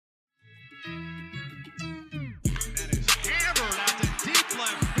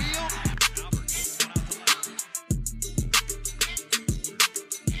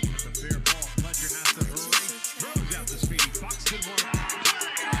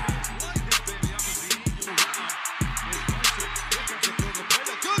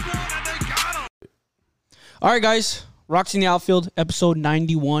All right, guys. Rocks in the Outfield, episode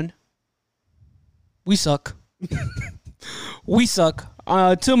 91. We suck. We suck.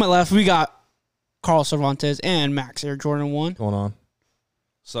 To my left, we got Carl Cervantes and Max Air Jordan 1. Going on.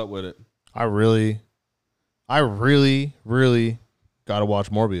 What's up with it? I really got to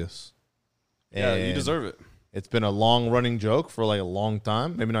watch Morbius. Yeah, you And deserve it. It's been a long-running joke for like a long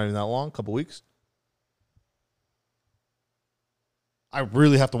time. Maybe not even that long, a couple weeks. I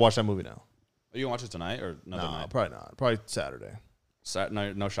really have to watch that movie now. Are you going to watch it tonight or another No, night? probably not. Probably Saturday.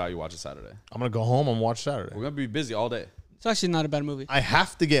 No shot you watch it Saturday. I'm going to go home and watch Saturday. We're going to be busy all day. It's actually not a bad movie. I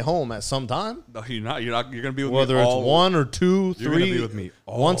have to get home at some time. No, you're not. You're going to be with Whether me it's all 1 or 2, 3. You're going to be with me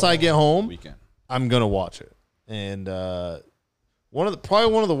Once I get home, weekend. I'm going to watch it. And probably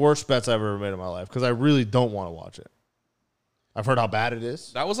one of the worst bets I've ever made in my life because I really don't want to watch it. I've heard how bad it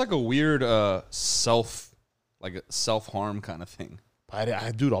is. That was like a weird self-harm kind of thing.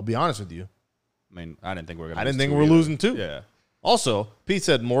 Dude, I'll be honest with you. I mean, I didn't think we were going to I didn't think we were losing too. Yeah. Also, Pete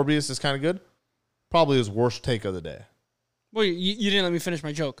said Morbius is kind of good. Probably his worst take of the day. Well, you didn't let me finish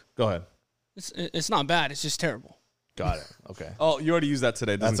my joke. Go ahead. It's not bad. It's just terrible. Got it. Okay. Oh, you already used that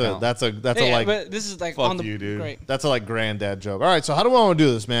today. That's Doesn't a count. that's a like but this is like Fuck on the you, dude. Great. that's a like granddad joke. All right, so how do I want to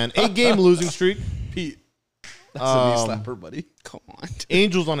do this, man? 8-game losing streak. Pete. That's a knee slapper, buddy. Come on.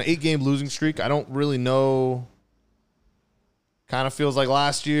 Angels on an 8-game losing streak. I don't really know. Kind of feels like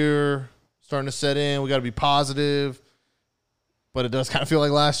last year starting to set in. We got to be positive. But it does kind of feel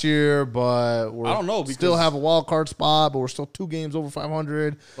like last year, but I don't know, we still because- have a wild card spot, but we're still 2 games over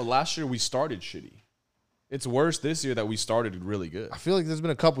 500. But last year we started shitty. It's worse this year that we started really good. I feel like there's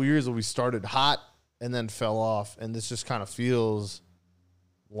been a couple years where we started hot and then fell off, and this just kind of feels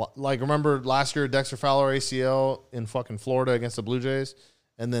like, remember last year Dexter Fowler ACL in fucking Florida against the Blue Jays,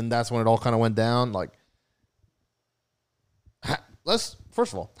 and then that's when it all kind of went down. Like,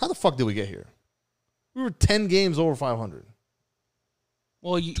 first of all, how the fuck did we get here? We were 10 games over 500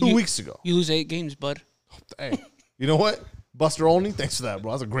 Well, 2 weeks ago. You lose 8 games, bud. Hey, you know what? Buster Olney, thanks for that,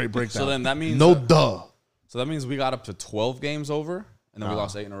 bro. That's a great breakdown. So then that means no duh. So that means we got up to 12 games over, and then we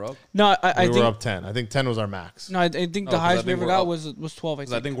lost 8 in a row. No, I We think were up 10. I think 10 was our max. No, I think the 'cause I highest we think ever we're got up. was 12. I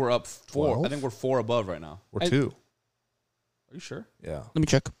Because I think. think we're up 4. 12? I think we're 4 above right now. We're 2. Are you sure? Yeah. Let me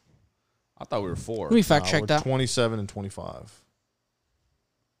check. I thought we were 4. Let me fact check we're that. 27 and 25.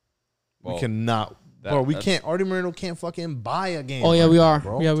 Well, We cannot. Bro, we can't. Artie Moreno can't fucking buy a game. Oh yeah, we are.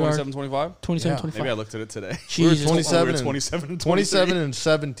 Bro. Yeah, we are. 27, 25? 27, Yeah. 25. Maybe I looked at it today. We were Jesus. 27 We're and 27 and 27 and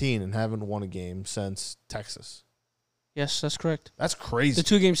 17 and haven't won a game since Texas. Yes, that's correct. That's The crazy.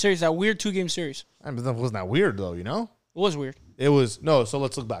 2-game series, that weird 2-game series. I mean, that wasn't that weird though, you know? It was weird. It was no. So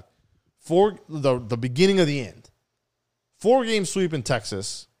let's look back. The beginning of the end. 4-game sweep in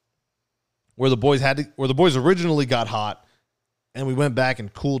Texas, where the boys originally got hot, and we went back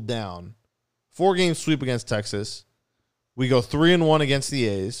and cooled down. 4-game sweep against Texas. We go 3-1 against the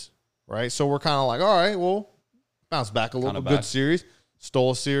A's, right? So we're kind of like, all right, well, bounce back a little. Kinda Good back. series.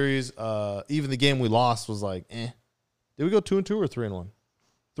 Stole a series. Even the game we lost was like, eh. Did we go 2-2 or 3-1?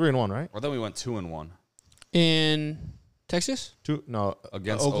 3-1, right? I thought we went 2-1 In Texas,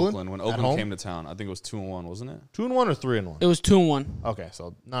 against Oakland when At Oakland home? came to town. I think it was 2-1, wasn't it? 2-1 or 3-1? it was 2-1. Okay,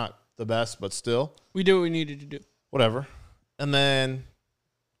 so not the best, but still. We did what we needed to do. Whatever. And then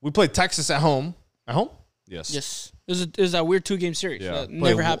we played Texas at home. At home? Yes. Yes, it was that weird 2-game series. Yeah. That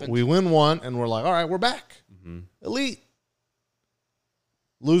never Play- happened. We win one, and we're like, all right, we're back. Mm-hmm. Elite.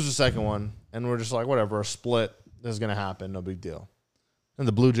 Lose the second one, and we're just like, whatever, a split. This is going to happen. No big deal. And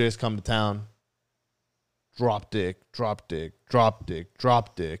the Blue Jays come to town. Drop dick, drop dick, drop dick,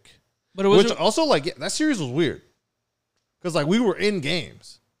 drop dick. But it was Which also, like, yeah, that series was weird. Because, like, we were in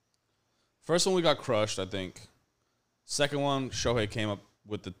games. First one we got crushed, I think. Second one, Shohei came up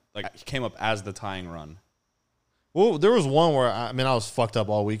he came up as the tying run. Well, there was one where, I was fucked up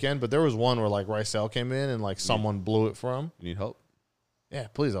all weekend, but there was one where, like, Rysel came in and, like, someone blew it for him. You need help? Yeah,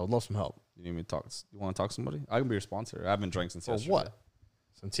 please, I would love some help. You need me to talk? You want to talk to somebody? I can be your sponsor. I haven't drank since For yesterday. what?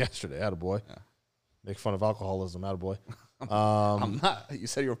 Since yesterday, attaboy. Yeah. Make fun of alcoholism, attaboy. I'm not. You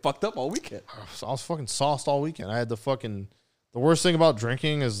said you were fucked up all weekend. So I was fucking sauced all weekend. I had the worst thing about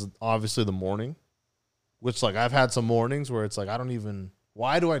drinking is obviously the morning, which, like, I've had some mornings where it's like,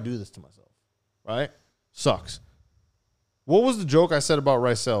 why do I do this to myself? Right? Sucks. What was the joke I said about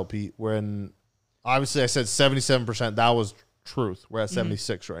Rysel, Pete? When obviously I said 77%, that was truth. We're at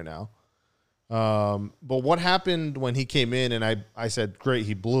 76 right now. But what happened when he came in and I said, great,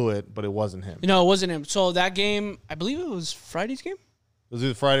 he blew it, but it wasn't him. No, it wasn't him. So that game, I believe it was Friday's game. It was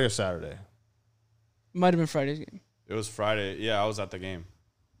either Friday or Saturday. It might have been Friday's game. It was Friday. Yeah, I was at the game.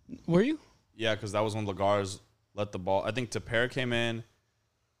 Were you? Yeah, because that was when Lagars let the ball. I think Tepera came in.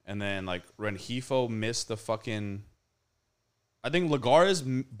 And then like Rengifo missed the fucking. I think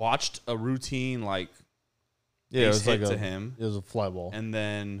Lagares botched a routine like. Yeah, it base was like hit to a him, It was a fly ball. and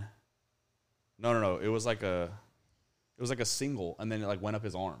then. No. It was like a single, and then it like went up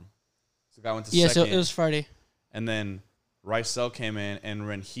his arm. So the guy went to Yeah, second. so it was Friday. And then Rysel came in, and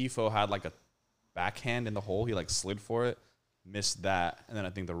Rengifo had like a backhand in the hole. He like slid for it, missed that, and then I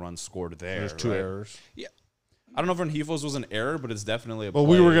think the run scored there. There's 2 right? errors. I don't know if Rengifo's was an error, but it's definitely a But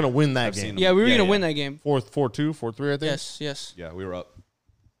play. we were gonna win that I've seen game. him. Yeah, we were Yeah, gonna yeah. win that game. 4-2, 4-3, I think. Yes. Yeah, we were up.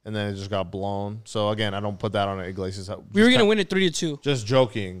 And then it just got blown. So again, I don't put that on Iglesias. We were gonna win it 3-2. Just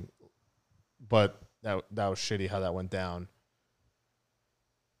joking, but that was shitty how that went down.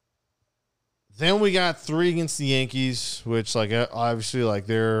 Then we got 3 against the Yankees, which like obviously like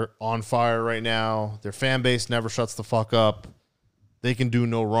they're on fire right now. Their fan base never shuts the fuck up. They can do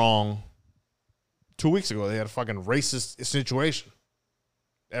no wrong. 2 weeks ago, they had a fucking racist situation.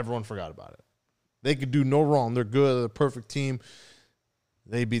 Everyone forgot about it. They could do no wrong. They're good. They're a perfect team.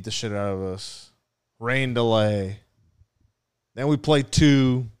 They beat the shit out of us. Rain delay. Then we play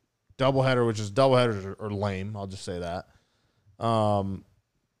 2 doubleheader, which is doubleheaders are lame. I'll just say that.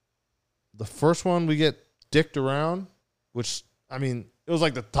 The first one we get dicked around, which I mean it was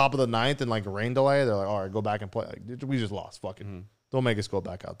like the top of the 9th and like rain delay. They're like, all right, go back and play. Like, we just lost. Fuck it. Don't make us go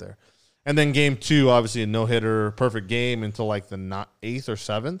back out there. And then game 2, obviously a no hitter, perfect game until like the 8th or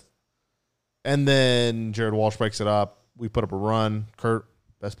 7th. And then Jared Walsh breaks it up. We put up a run. Kurt,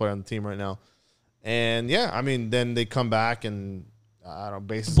 best player on the team right now. And yeah, I mean, then they come back and I don't know,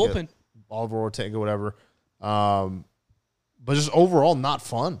 bases Bullpen. Oliver Ortega, whatever. But just overall, not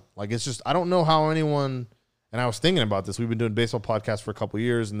fun. Like it's just I don't know how anyone. And I was thinking about this. We've been doing baseball podcasts for a couple of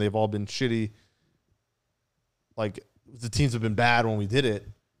years, and they've all been shitty. Like the teams have been bad when we did it,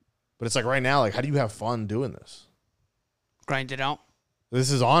 but it's like right now, like how do you have fun doing this? Grind it out. This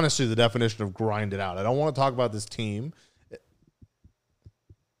is honestly the definition of grind it out. I don't want to talk about this team.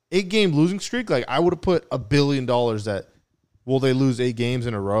 8-game losing streak. Like I would have put $1 billion that will they lose 8 games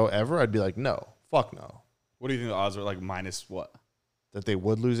in a row ever? I'd be like, no, fuck no. What do you think the odds are? Like minus what? That they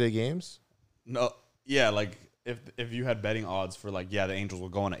would lose 8 games? No, yeah, like if you had betting odds for like the Angels will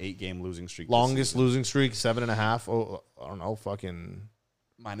go on an 8-game losing streak. this Longest season. losing streak, 7.5. Oh, I don't know, fucking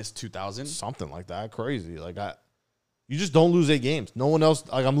minus 2,000. something like that. Crazy. Like you just don't lose 8 games. No one else.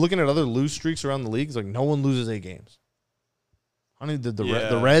 Like I'm looking at other lose streaks around the league. It's like no one loses 8 games. I mean,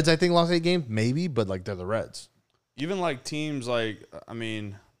 the Reds I think lost 8 games, maybe, but like they're the Reds. Even like teams like I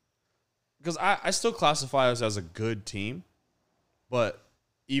mean, because I still classify us as a good team, but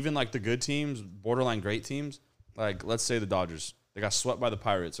even like the good teams, borderline great teams, like let's say the Dodgers, they got swept by the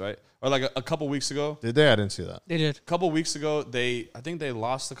Pirates, right? Or like a couple weeks ago. Did they? I didn't see that. They did. A couple weeks ago, I think they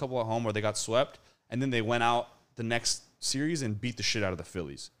lost a couple at home where they got swept, and then they went out the next series and beat the shit out of the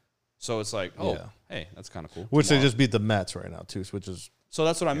Phillies. So it's like, oh, Yeah. hey, that's kind of cool. Which Tomorrow. they just beat the Mets right now too, which is So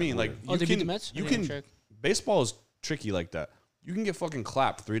that's what I mean. Like, Oh, they beat the Mets? You I didn't can. check. Baseball is tricky like that. You can get fucking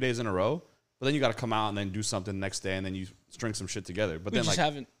clapped 3 days in a row, but then you got to come out and then do something the next day, and then you string some shit together. But We then just like,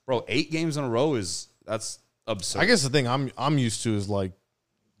 haven't. bro, 8 games in a row that's absurd. I guess the thing I'm used to is like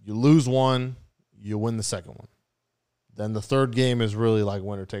you lose one, you win the second one. Then the third game is really like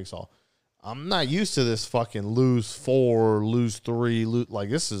winner takes all. I'm not used to this fucking lose 4, lose 3, like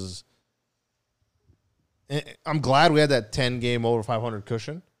this is. I'm glad we had that 10-game over 500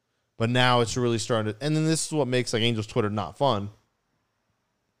 cushion, but now it's really starting to. And then this is what makes like Angels Twitter not fun.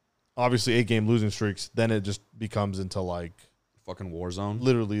 Obviously, 8-game losing streaks, then it just becomes into like fucking war zone.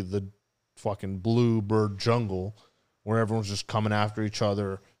 literally the fucking bluebird jungle where everyone's just coming after each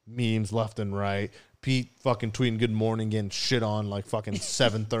other, memes left and right. Pete fucking tweeting good morning, getting shit on like fucking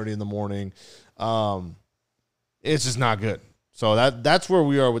 7:30 in the morning. It's just not good. So that's where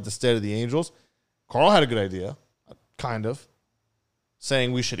we are with the state of the Angels. Carl had a good idea, kind of,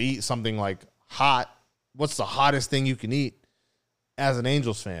 saying we should eat something like hot. What's the hottest thing you can eat as an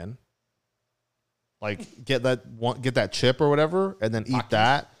Angels fan? Like get that chip or whatever, and then eat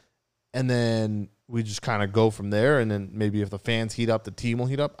that, and then we just kind of go from there. And then maybe if the fans heat up, the team will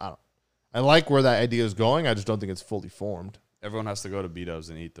heat up. I like where that idea is going. I just don't think it's fully formed. Everyone has to go to B-Dubs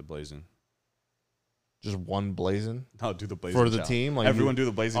and eat the blazing. Just one blazing No, do the blazing for the challenge. team. Like Everyone do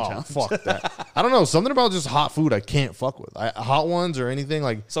the blazing Oh, challenge. fuck that! I don't know. Something about just hot food I can't fuck with. Hot ones or anything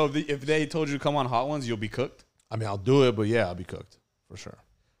like. So if they told you to come on hot ones, you'll be cooked. I mean, I'll do it, but yeah, I'll be cooked for sure.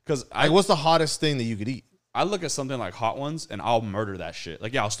 Because Like, what's the hottest thing that you could eat? I look at something like hot ones and I'll murder that shit.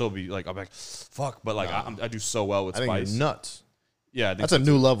 Like, yeah, I'll still be like, I'm like, fuck, but like, I do so well with I think spice. you're nuts. Yeah, I think That's so a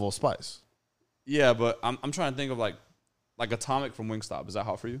new level of spice. Yeah, but I'm trying to think of like Atomic from Wingstop. Is that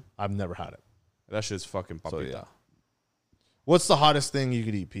hot for you? I've never had it. That shit's fucking papita. So, yeah. What's the hottest thing you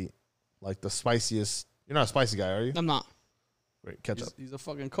could eat, Pete? Like the spiciest. You're not a spicy guy, are you? I'm not. Wait, ketchup. He's a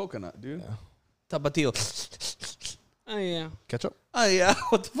fucking coconut, dude. Yeah. Tapatio. Oh yeah. Ketchup. Oh yeah.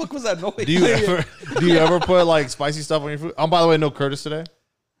 What the fuck was that noise? Do you ever put like spicy stuff on your food? Oh, by the way, no Curtis today.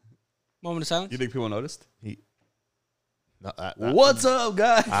 Moment of silence. You think people noticed? No, What's up,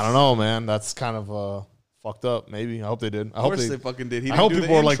 guys? I don't know, man. That's kind of fucked up. Maybe I hope they did. Of course they fucking did. I hope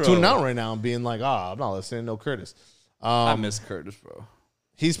people are like tuning out right now and being like, I'm not listening to no Curtis. I miss Curtis, bro.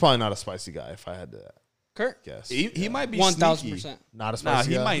 He's probably not a spicy guy. If I had to Kurt. guess, He might be 1000%. not a Nah, spicy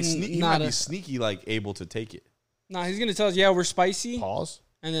he guy. might he Not might be a- sneaky, like able to take it. Nah, he's gonna tell us, yeah, we're spicy, Pause.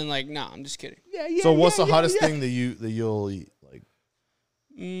 and then like, nah, I'm just kidding. Yeah. So what's the hottest thing that you'll eat? Like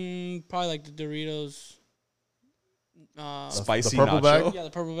Probably like the Doritos. Spicy the purple nacho? bag? Yeah, the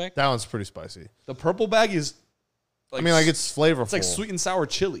purple bag. that one's pretty spicy. The purple bag is. I mean, like it's flavorful. It's like sweet and sour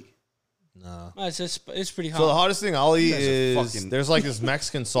chili. Nah. Oh, it's pretty hot. So the hottest thing I'll eat guys are is fucking- there's like this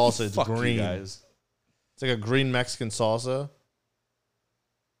Mexican salsa. It's Fuck green. you guys. It's like a green Mexican salsa.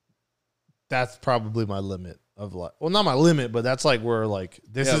 That's probably my limit of like. Well, not my limit, but that's like where like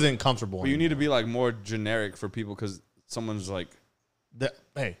this Yeah, isn't comfortable. But you need to be like more generic for people because someone's like,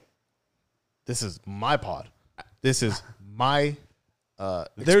 Hey, this is my pod. This is my There-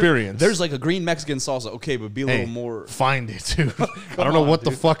 experience. There's like a green Mexican salsa. Okay, but be a Hey, little more. find it, dude. I don't know on, what the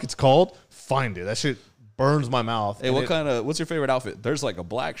dude. fuck it's called. Find it. That shit burns my mouth. Hey, And what's your favorite outfit? There's like a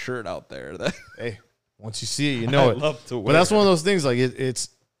black shirt out there. That Hey, once you see it, you know I it. love to But that's wear. one of those things. Like it's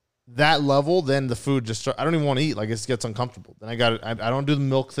that level. Then the food just. I don't even want to eat. Like it gets uncomfortable. Then I got it. I don't do the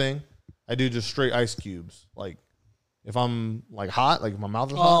milk thing. I do just straight ice cubes. Like if I'm like hot, like if my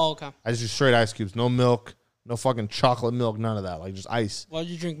mouth is hot, Oh, okay. I just do straight ice cubes. No milk. No fucking chocolate milk. None of that. Like just ice. Why'd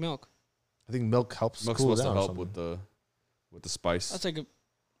you drink milk? I think milk helps Milk's cool it supposed down to or help something. with the spice. That's like a. I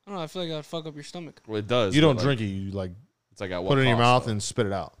don't know. I feel like that would fuck up your stomach. Well, it does. You but, don't like, drink it. You like It's like at what put it in your cost, mouth though? and spit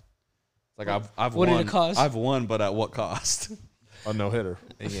it out. It's like I've What did won. it cost? I've won, but at what cost? A no hitter.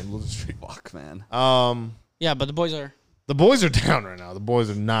 A-game losing streak. Fuck, man. Yeah, but the boys are. The boys are down right now. The boys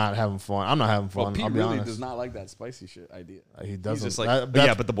are not having fun. I'm not having Well, fun. Pete I'll be really honest. does not like that spicy shit idea. He He's doesn't. just like, That's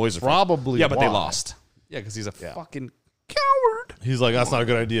yeah, but the boys are probably Yeah, but they why. lost. Yeah, because he's a Yeah. fucking coward. He's like, that's not a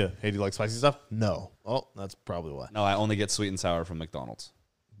good idea. Hey, do you like spicy stuff? No. Oh, that's probably why. No, I only get sweet and sour from McDonald's.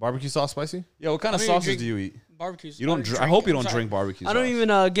 Barbecue sauce spicy? Yeah, what kind of I mean, you sauces drink- do you eat? Barbecues. You don't. I I hope you don't I'm sorry. drink barbecue. I don't sauce.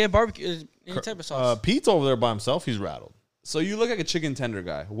 even get barbecue any type of sauce. Pete's over there by himself. He's rattled. So you look like a chicken tender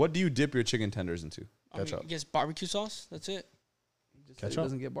guy. What do you dip your chicken tenders into? I mean, ketchup. I guess barbecue sauce. That's it. Just said he Ketchup?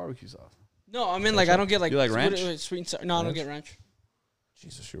 doesn't get barbecue sauce. No, I mean like I don't get like You like what- ranch? sweet and sour. No, I don't Ranch? get ranch.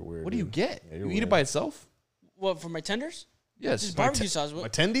 Jesus, you're weird. What do you dude. get? Yeah, you you're eat it weird. by itself? What for my tenders? Yes. Just barbecue sauce. My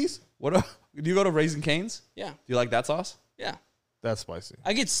What? tendies? What? Do you go to Raising Cane's? Yeah, Do you like that sauce? yeah. That's spicy.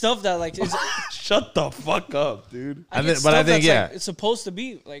 I get stuff that like is, Shut the fuck up, dude. I I get think- stuff but I think, that's, yeah. like, it's supposed to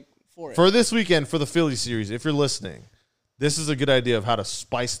be like for it. For this weekend, for the Philly series, if you're listening, this is a good idea of how to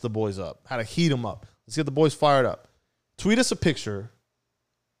spice the boys up, how to heat them up. Let's get the boys fired up. Tweet us a picture.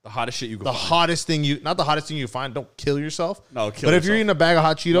 The hottest shit you can The find. hottest thing not the hottest thing you find. Don't kill yourself. No, kill But if you're yourself. eating a bag of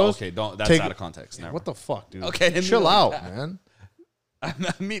hot Cheetos, No, okay, don't. That's take- out of context. Never. what the fuck, dude? Okay, didn't chill mean out, like that. man. I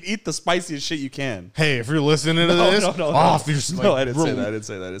mean, eat the spiciest shit you can. Hey, if you're listening to this, off your No, I didn't say that. I didn't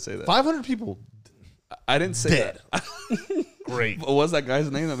say that. I didn't say that. 500 people I didn't say dead. that. Great. What was that guy's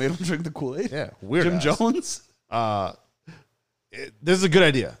name that made him drink the Kool-Aid? Yeah, weird. Jim ass. Jones. This is a good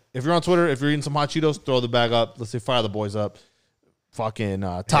idea. If you're on Twitter, if you're eating some hot Cheetos, throw the bag up. Let's say fire the boys up. Fucking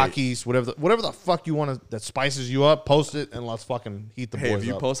Takis, whatever the fuck you want that spices you up, post it and let's fucking heat the Hey, boys if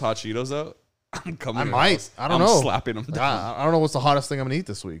you up. post hot Cheetos out, I'm coming. I to your might. house. I don't I'm know. Slapping them down. I don't know what's the hottest thing I'm gonna eat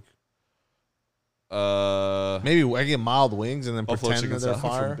this week. Maybe I get mild wings and then Buffalo pretend chicken that they're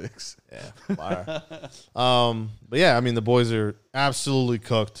salad fire. from Dick's. Yeah, fire. But yeah, I mean the boys are absolutely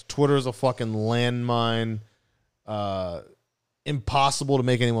cooked. Twitter is a fucking landmine. Impossible to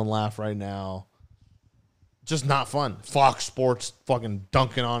make anyone laugh right now. Just not fun. Fox Sports fucking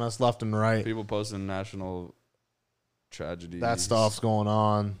dunking on us left and right. People posting national tragedy. That stuff's going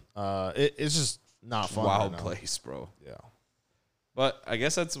on. It's just not fun. Wild right now. place, bro. Yeah. But I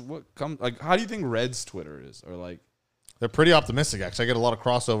guess that's what comes. Like, how do you think Reds Twitter is, or like? They're pretty optimistic, actually. I get a lot of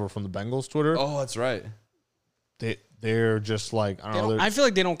crossover from the Bengals Twitter. Oh, that's right. They're just like, I They don't know. don't, I feel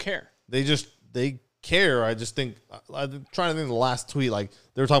like they don't care. They care. I just think, I'm trying to think of the last tweet, like,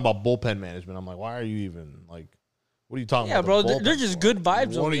 they were talking about bullpen management. I'm like, why are you even, like, what are you talking Yeah, about? bro. the They're bullpen just for? good vibes.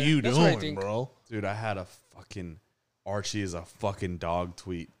 What over are there. you That's what I doing, think. bro? Dude, I had a fucking Archie is a fucking dog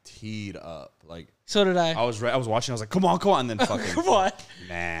tweet teed up. Like, So did I. I was watching. I was like, come on, and then fucking Come on.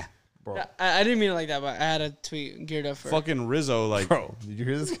 nah. Bro. I didn't mean it like that, but I had a tweet geared up for it. Fucking Rizzo, like, Bro, did you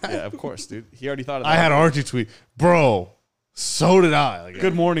hear this guy? yeah, of course, dude. He already thought of that. I had Archie tweet, bro. So did I. Like,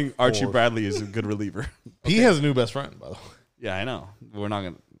 Good morning, Archie Fourth. Bradley is a good reliever. He has a new best friend, by the way. Yeah, I know. We're not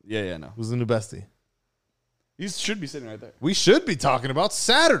gonna. Yeah, no. Who's the new bestie? He should be sitting right there. We should be talking about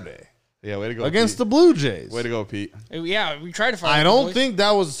Saturday Yeah, way to go against Pete. the Blue Jays. Way to go, Pete. Yeah, we tried to find. I don't think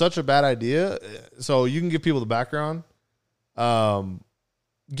that was such a bad idea. So you can give people the background.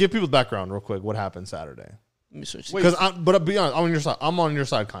 Give people the background real quick. What happened Saturday? Let me switch. Wait. Because but I'll be honest, I'm on your side. I'm on your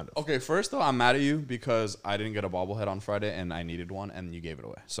side, kind of. Okay, first though, I'm mad at you because I didn't get a bobblehead on Friday and I needed one, and you gave it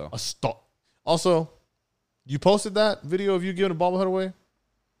away. So A stop. Also, you posted that video of you giving a bobblehead away.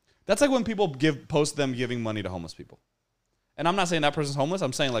 that's like when people post them giving money to homeless people. And I'm not saying that person's homeless.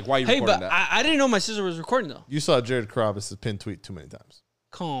 I'm saying like, why are you Hey, recording but that? I didn't know my sister was recording though. You saw Jared Carabas' pin tweet too many times.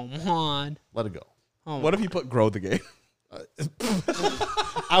 Come on. Let it go. Oh, What if he put grow the game?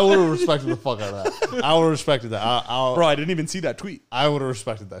 I would have respected the fuck out of that. I would have respected that. Bro, I didn't even see that tweet. I would have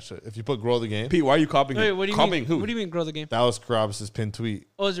respected that shit. If you put grow the game, Pete, why are you copying Wait, him? what do you Copying mean? who? What do you mean grow the game? that was Carabas' pin tweet.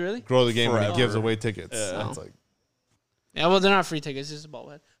 Oh, is it really? Grow the game when he Forever. gives away tickets. Yeah. It's like, Yeah, well, they're not free tickets. It's just a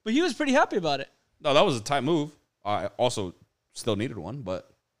bobblehead. But he was pretty happy about it. No, that was a tight move. I also still needed one, but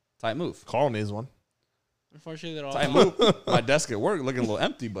tight move. Carl needs one. Unfortunately, they're all. Tight move. My desk at work looking a little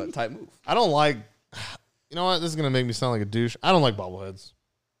empty, but tight move. I don't like. You know what? This is gonna make me sound like a douche. I don't like bobbleheads.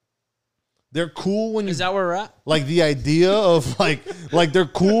 They're cool when you Is that where we're at? like the idea of like they're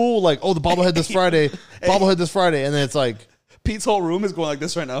cool. Like, oh, the bobblehead this Friday, bobblehead this Friday, and then it's like, Pete's whole room is going like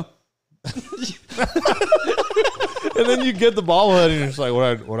this right now. and then you get the bobblehead and you're just like,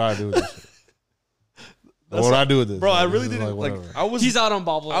 what do I do with this? What do I do with this? Bro, I Like, really this is didn't like. whatever. I was He's out on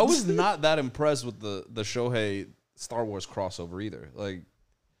bobbleheads. I was not that impressed with the Shohei Star Wars crossover either. Like,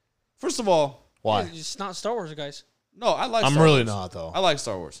 first of all, Why? It's not Star Wars, guys. no, I like. I'm Star really Wars. not though. I like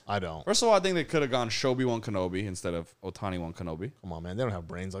Star Wars. I don't. First of all, I think they could have gone Shobi One Kenobi instead of Otani One Kenobi. Come on, man. They don't have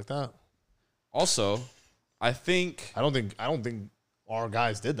brains like that. Also, I think I don't think our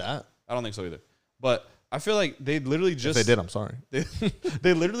guys did that. I don't think so either. But I feel like they literally just If they did, I'm sorry.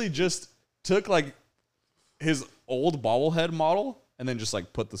 they literally just took like his old bobblehead model and then just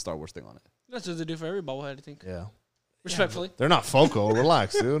like put the Star Wars thing on it. That's what they do for every bobblehead, I think. Yeah. Respectfully. They're not Foco.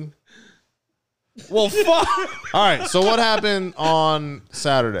 Relax, dude. Well, fuck. All right. So what happened on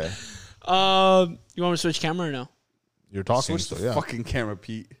Saturday? You want me to switch camera or no? You're talking, Switch so the yeah. fucking camera,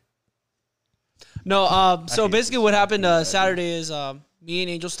 Pete. No, so basically what happened Saturday is me and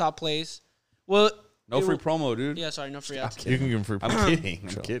Angel stopped plays. Well, No it- free promo, dude. Yeah, sorry, no free I'm ads. You can give him free. I'm kidding.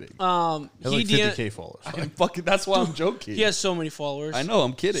 I'm kidding. He has like He 50K followers. I'm fucking. That's why I'm joking. He has so many followers. I know.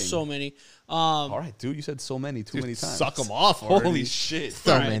 I'm kidding. So many. All right, dude. You said so many too many times. Suck them off. Already. Holy shit.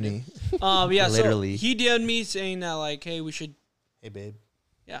 So Alright. many. Yeah, Literally. so he DM'd me saying that like, hey, we should. Hey, babe.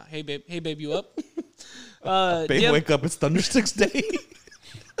 Yeah, hey babe, you up? Babe, DM wake up. It's Thundersticks Day.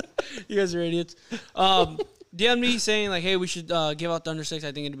 You guys are idiots. DM'd me saying like, hey, we should give out Thundersticks.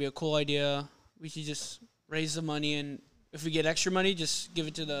 I think it'd be a cool idea. We should just raise the money, and if we get extra money, just give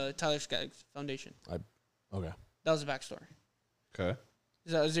it to the Tyler Skaggs Foundation. Okay. That was the backstory. Okay.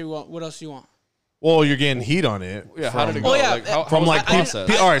 Is that what else do you want? Well, you're getting heat on it. Yeah. How did it go? Oh, yeah, Like, how From was like the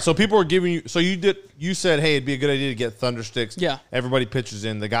process? all right, so people were giving you. So you said, hey, it'd be a good idea to get Thundersticks. Yeah. Everybody pitches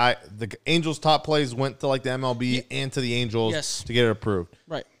in. The Angels top plays went to like the MLB and to the Angels Yes. to get it approved.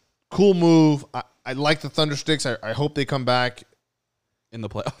 Right. Cool move. I like the Thundersticks. I hope they come back. in the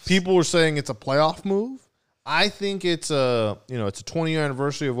playoffs. People were saying it's a playoff move. I think it's a 20-year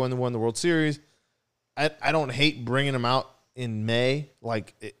anniversary of when they won the World Series. I don't hate bringing them out in May.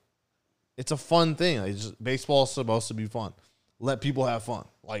 Like it's a fun thing. Like, baseball is supposed to be fun. Let people have fun.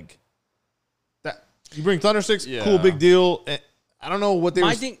 Like that. You bring Thundersticks, Yeah. cool, big deal. And I don't know what they.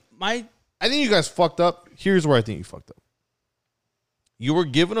 I think you guys fucked up. Here's where I think you fucked up. You were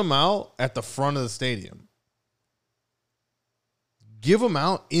giving them out at the front of the stadium. Give them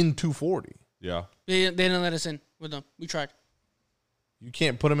out in 240. Yeah. they didn't let us in with them. We tried. You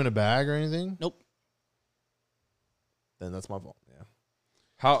can't put them in a bag or anything. Nope. Then that's my fault. Yeah.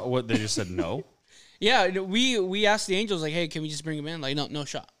 How? What? They just said no. Yeah, we asked the Angels like, hey, can we just bring them in? Like, no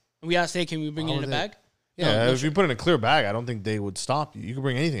shot. And we asked, hey, can we bring Why it in a would they- bag? Yeah, No if you put it in a clear bag, I don't think they would stop you. You can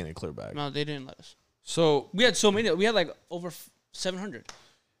bring anything in a clear bag. No, they didn't let us. So We had so many. We had like over 700.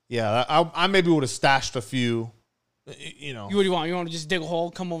 Yeah, I maybe would have stashed a few. You know, What do you want? You want to just dig a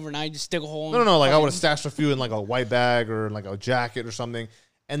hole, come overnight, just dig a hole? no. Like I would have stashed a few in like a white bag or like a jacket or something,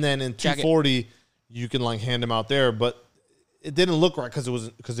 and then in Jacket. 240 you can like hand them out there. But it didn't look right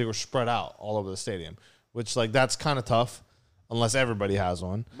because they were spread out all over the stadium, which like that's kind of tough unless everybody has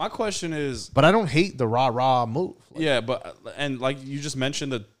one. my question is, But I don't hate the rah move. Like, yeah, but and like you just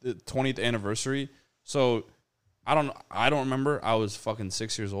mentioned the 20th anniversary. So I don't remember. I was fucking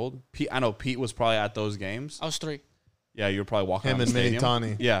 6 years old. I know Pete was probably at those games. I was 3. Yeah, you were probably walking Him around and the Mini stadium.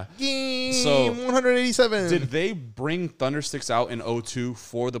 Tani. Yeah. Game So, 187. Did they bring Thundersticks out in 02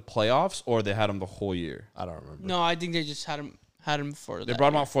 for the playoffs, or they had them the whole year? I don't remember. No, I think they just had him for. They brought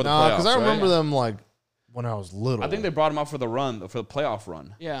them out for the No, playoffs. because I remember right? them like when I was little. I think they brought them out for the playoff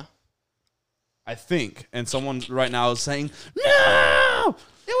run. Yeah. I think. And someone right now is saying, no!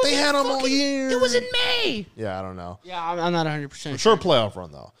 They had them all year. It was in May. Yeah, I don't know. Yeah, I'm not 100% For sure, playoff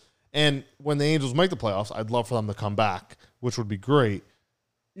run though. And when the Angels make the playoffs, I'd love for them to come back, which would be great.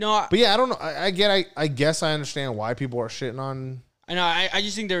 No, But yeah, I don't know. I guess I understand why people are shitting on. I know. I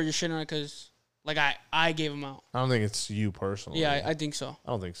just think they were just shitting on it because, like, I gave them out. I don't think it's you personally. Yeah, I think so. I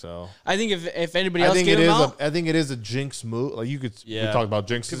don't think so. I think if anybody I else think gave it them is. out, I think it is a jinx move. Like you could. We Yeah. talked about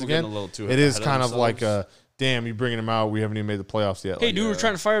jinxes People again. getting a little too It is ahead of kind of like themselves. damn, you bringing them out. We haven't even made the playoffs yet. hey, Like, dude, we're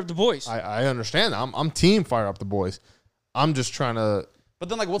trying to fire up the boys. I understand that. I'm team fire up the boys. I'm just trying to But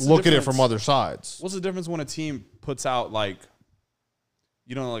then, like, what's the look at it difference? from other sides. What's the difference when a team puts out, like,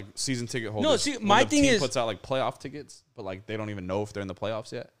 like season ticket holders? see, when my the thing team is- puts out, like, playoff tickets, but, like, they don't even know if they're in the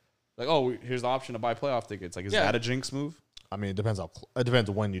playoffs yet. Like, oh, here's the option to buy playoff tickets. Like, is Yeah. that a jinx move? I mean, it depends it depends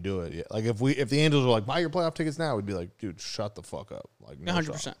when you do it. Yeah. Like if the Angels were like buy your playoff tickets now, we'd be like, dude, shut the fuck up. Like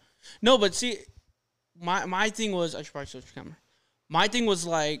 100%. No, but see, my thing was I should probably switch the camera. My thing was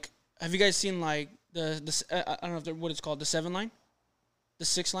like, have you guys seen like the I don't know if what it's called, the 7 line, the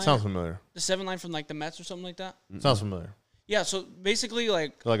 6 line, Sounds familiar. the 7 line from like the Mets or something like that. Sounds familiar. Yeah, so basically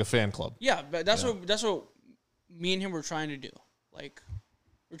like Like a fan club. yeah, but that's what me and him were trying to do. Like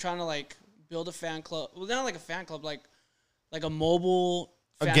we're trying to like build a fan club. Well, not like a fan club, like a mobile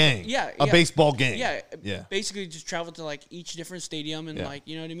A fan game. Yeah, A baseball game. Yeah, Yeah. Basically, just travel to like each different stadium and Yeah. like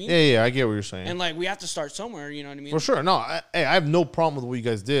you know what I mean. Yeah, I get what you're saying. And like we have to start somewhere. You know what I mean? For sure. No, I have no problem with what you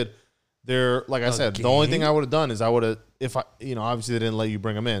guys did. There, like I said, the only thing I would have done is I would have, if I, obviously they didn't let you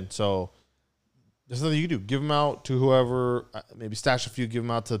bring them in. So there's nothing you can do. Give them out to whoever, maybe stash a few, give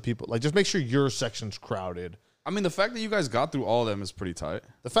them out to people. Like just make sure your section's crowded. I mean, the fact that you guys got through all of them is pretty tight.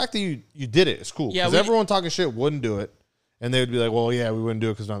 The fact that you did it is cool. Yeah, Because everyone talking shit wouldn't do it. And they would be like, well, yeah, we wouldn't do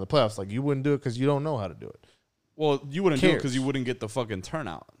it because we're not in the playoffs. Like, you wouldn't do it because you don't know how to do it. Well, you wouldn't do it Cares? because you wouldn't get the fucking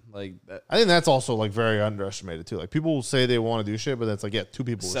turnout. Like, that, I think that's also, like, very underestimated, too. Like, people will say they want to do shit, but that's like, yeah, 2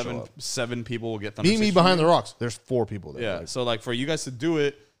 people will show up. seven people will get Meet me Thundersticks behind from the you. rocks. There's 4 people there. Yeah. Like, So, like, for you guys to do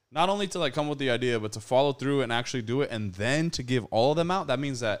it, not only to, like, come with the idea, but to follow through and actually do it, and then to give all of them out, that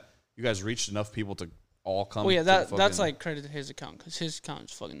means that you guys reached enough people to all come. Oh yeah, to the that's fucking- like credit to his account because his account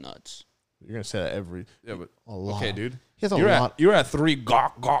is fucking nuts. you're going to say that every. Yeah, but A lot. okay, dude. He has a you're lot. You're at 3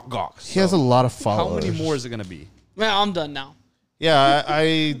 gawks. He has a lot of How followers. many more is it gonna be? Man, I'm done now. Yeah,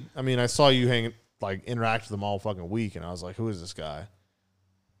 I mean, I saw you interact with them all fucking week, and I was like, who is this guy?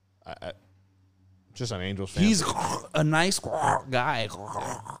 Just an Angels fan. He's a nice guy. He's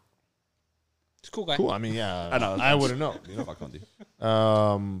a cool guy. cool. I mean, yeah, I know. I wouldn't know. You Fuck on, dude.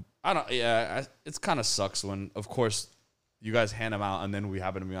 know? I don't. Yeah, it's kind of sucks when, of course, you guys hand them out, and then we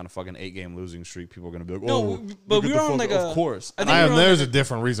happen to be on a fucking 8-game losing streak. People are gonna be like, No, "Oh, but look we at were the on, fuck-" like, of course." I think we were on, There's like, a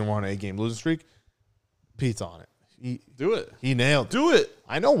different reason we're on an 8-game losing streak. Pete's on it. Do it. He nailed it. Do it.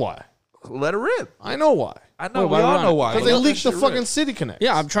 I know why. Let it rip. I know why. I know. Why we all we're on know it? why. Because they Let that leaked the shit fucking rip. City Connect.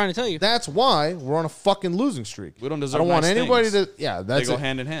 Yeah, I'm trying to tell you. That's why we're on a fucking losing streak. We don't I deserve. don't want nice anybody things. to. Yeah, They that's go it.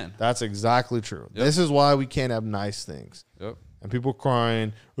 hand in hand. That's exactly true. Yep. This is why we can't have nice things. Yep. And people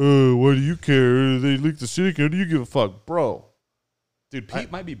crying, oh, why do you care? They leaked the City Connect. Do you give a fuck? Bro, Dude,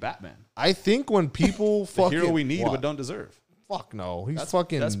 Pete might be Batman. I think when people The fucking. hero we need What? but don't deserve. Fuck no. He's That's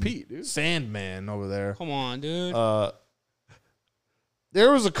fucking. That's Pete, dude. Sandman over there. Come on, dude.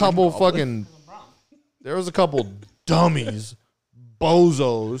 There was a couple fucking. There was a couple dummies,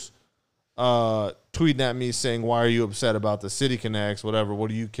 bozos, tweeting at me saying, "Why are you upset about the City Connects? Whatever. What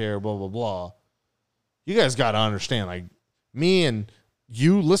do you care? Blah blah blah." You guys got to understand, like me and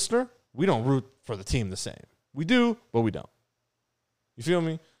you, listener, we don't root for the team the same. We do, but we don't. You feel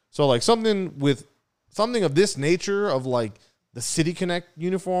me? So like something of this nature of like the City Connect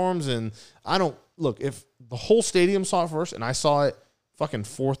uniforms, and I don't look if the whole stadium saw it first, and I saw it. Fucking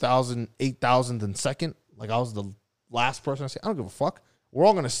 4,000, 8,000 and second. Like I was the last person to say, I don't give a fuck. We're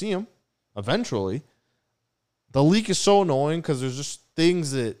all going to see him eventually. The leak is so annoying because there's just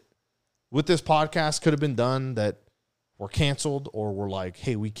things that with this podcast could have been done that were canceled or were like,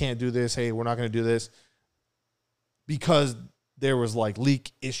 hey, we can't do this. Hey, we're not going to do this because there was like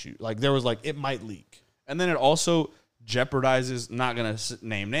leak issue. Like there was like, it might leak. And then it also jeopardizes, not going to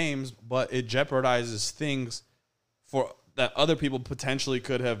name names, but it jeopardizes things for that other people potentially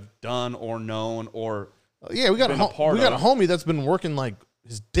could have done or known or Yeah, we got been a a part we got a of. homie that's been working like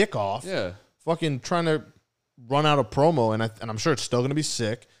his dick off. yeah. Fucking trying to run out of promo, and I'm sure it's still going to be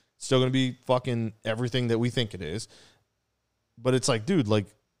sick. It's still going to be fucking everything that we think it is. but it's like, dude, like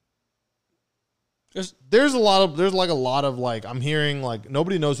Just- there's a lot of like I'm hearing like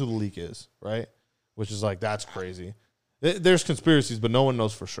nobody knows who the leak is, right? Which is like that's crazy. There's conspiracies, but no one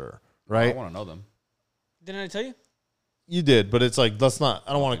knows for sure, I right? want to know them. Didn't I tell you? You did, but it's like let's not.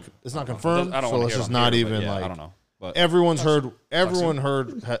 I don't want to. It's not confirmed. I don't so want let's to just not even like. I don't know. But Everyone's heard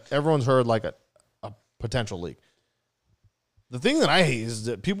like a potential leak. The thing that I hate is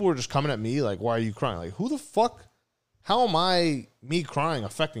that people were just coming at me like, "Why are you crying?" Like, who the fuck? How am me crying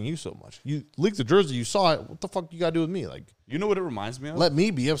affecting you so much? You leaked the jersey, you saw it. What the fuck you got to do with me? Like, you know what it reminds me of? let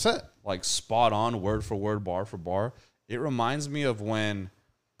me be upset. Like spot on, word for word, bar for bar. It reminds me of when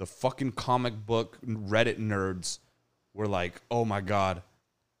the fucking comic book Reddit nerds were like, "Oh my god,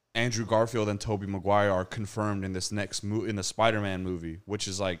 Andrew Garfield and Tobey Maguire are confirmed in this next in the Spider-Man movie," which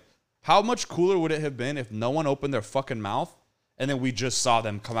is like, how much cooler would it have been if no one opened their fucking mouth and then we just saw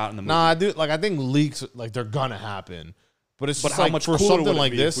them come out in the movie? Nah, I do. Like, I think leaks like they're gonna happen, but it's just how like much for cooler would something it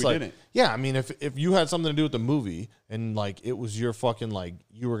like be if this. we Like, didn't? yeah, I mean, if you had something to do with the movie and like it was your fucking like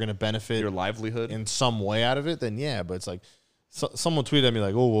you were gonna benefit Your livelihood. in some way out of it, then yeah. But it's like someone tweeted at me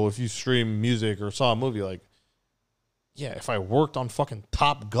like, "Oh well, if you stream music or saw a movie, like, yeah, if I worked on fucking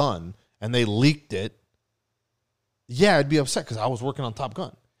Top Gun and they leaked it, yeah, I'd be upset because I was working on Top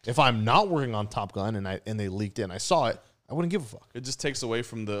Gun. If I'm not working on Top Gun and they leaked it and I saw it, I wouldn't give a fuck. It just takes away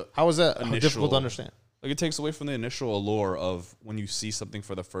from the How is that Initial- difficult to understand? like it takes away from the initial allure of when you see something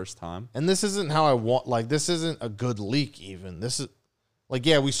for the first time. And this isn't how I want. Like, this isn't a good leak. Even this is like,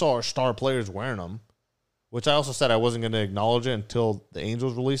 yeah, we saw our star players wearing them, which I also said I wasn't going to acknowledge it until the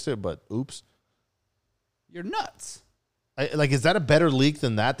Angels released it. But oops, You're nuts. like, is that a better leak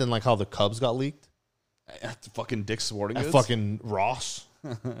than that? Than like how the Cubs got leaked? Fucking Dick Sporting At Goods. fucking Ross.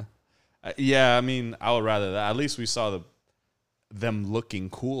 Yeah, I mean, I would rather that. At least we saw them looking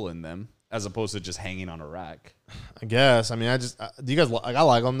cool in them, as opposed to just hanging on a rack. I guess. I mean, do you guys like? I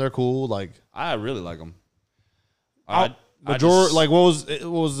like them. They're cool. Like, I really like them. like what was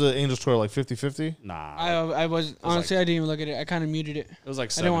the Angels score like 50-50? Nah, I was honestly I didn't even look at it. I kind of muted it. it was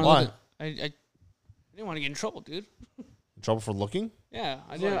like I didn't 7. want to Why? look at. I didn't want to get in trouble, dude. In trouble for looking? Yeah,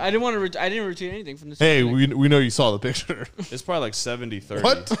 I didn't want to. I didn't retweet anything from this. Hey, like, we know you saw the picture. It's probably like 70-30.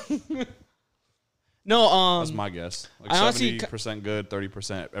 What? no. That's my guess. Like I honestly 70% good,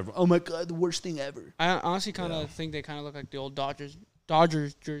 30%. Oh my god, the worst thing ever. I honestly kind of think they kind of look like the old Dodgers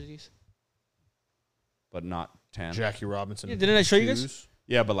jerseys. But not tan. Jackie Robinson. Yeah, didn't I show you guys? shoes.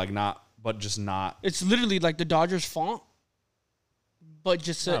 Yeah, but like not. But just not. It's literally like the Dodgers font, but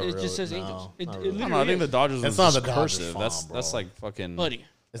just Not it really, just says no, Angels. It not it really. I literally don't know. I think the is. Dodgers. It's was not just the Dodgers cursive. font, That's bro. like fucking. buddy.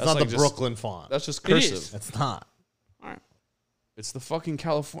 It's That's not like the just- Brooklyn font. That's just It cursive. is. It's not. All right. It's the fucking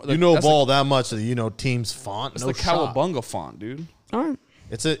California. You know that's ball that much that you know team's font. It's No the shot. Cowabunga font, dude. All right.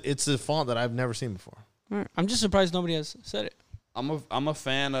 It's a font that I've never seen before All right. I'm just surprised nobody has said it. I'm a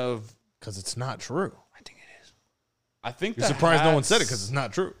fan of. because it's not true. I think it is. I think You're the surprised no one said it hats- because it's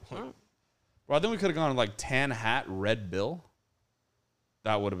not true. Bro, I think we could have gone like tan hat, red bill.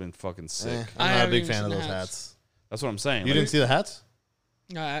 That would have been fucking sick. I I'm not a haven't big even fan of seen those the hats. hats. That's what I'm saying. You Like, didn't see the hats,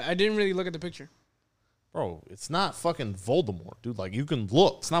 No, I didn't really look at the picture. bro? It's not fucking Voldemort, dude. Like you can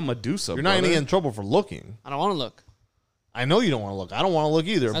look. It's not Medusa. You're not gonna brother. get in trouble for looking. I don't want to look. I know you don't want to look. I don't want to look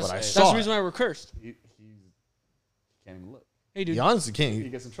either, That's, but I that's saw the reason it. why we're cursed. He can't even look. Hey, dude. You honestly can't. He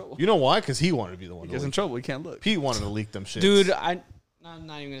gets in trouble. You know why? Because he wanted to be the one. He To gets in leak. trouble. He can't look. Pete wanted to leak them shit. Dude, I'm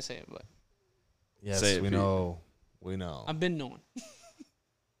not even gonna say it, but Yes, Say it, we Pete. know. We know. I've been known.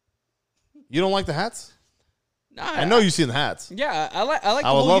 You don't like the hats? Nah, I know you've seen the hats. Yeah, I like. I like. I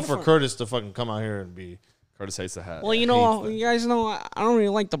the would whole love for uniform. Curtis to fucking come out here and be. Curtis hates the hat. Well, you hates know, that. you guys know, I don't really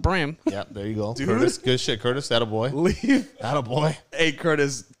like the brim. Yeah, there you go. Dude. Curtis, good shit, Curtis. That a boy. Leave. That a boy. Hey,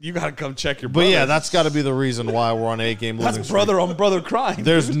 Curtis, you gotta come check your But brother. yeah, that's got to be the reason why we're on 8-game losing that's streak. brother on brother crying.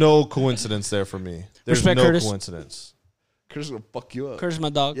 There's no coincidence there for me. There's Respect, no Curtis. coincidence. Curtis will fuck you up. Curtis, my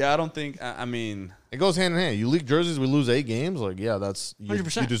dog. Yeah, I don't think. I mean, It goes hand in hand. You leak jerseys, we lose 8 games. Like, yeah, that's you,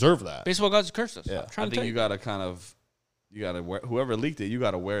 100%. you deserve that. Baseball gods curse us. Yeah. I'm trying I to think tell you you. gotta kind of, you gotta wear whoever leaked it. You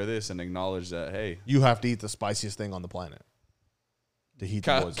gotta wear this and acknowledge that. Hey, You have to eat the spiciest thing on the planet to heat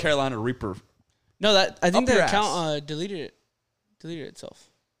the boys up. Carolina Reaper. No, that I think Up your that account ass. deleted itself.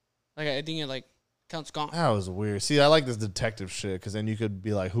 Like I think it like account's gone. That was weird. See, I like this detective shit because then you could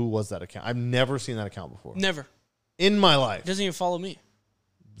be like, who was that account? I've never seen that account before Never. in my life. It doesn't even follow me.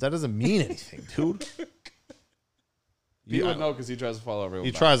 That doesn't mean anything, dude. He would know because he tries to follow everyone.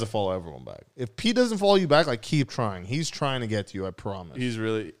 He back. tries to follow everyone back. If Pete doesn't follow you back, like keep trying. He's trying to get to you. I promise. He's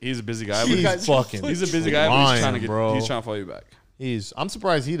a busy guy. He's but fucking. he's a busy guy, but he's lying, trying to get. bro. He's trying to follow you back. I'm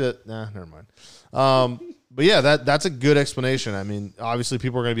surprised he did. Nah, never mind. But yeah, that's a good explanation. I mean, obviously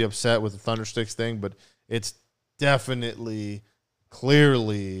people are going to be upset with the Thundersticks thing, but it's definitely,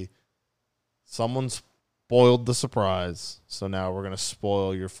 clearly, someone spoiled the surprise. So now we're gonna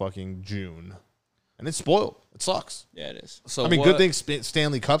spoil your fucking June, and it's spoiled. It sucks. Yeah, it is. So I mean, good thing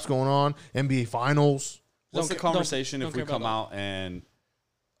Stanley Cup's going on, NBA Finals. What's the conversation if we care about come out and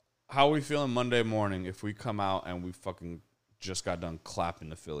how are we feeling Monday morning if we come out and we fucking just got done clapping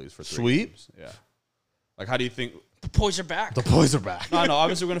the Phillies for 3 Sweep? games? Yeah. Like, how do you think? The boys are back. The boys are back. No,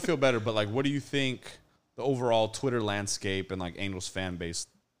 obviously we're gonna feel better, but like, what do you think the overall Twitter landscape and like Angels fan base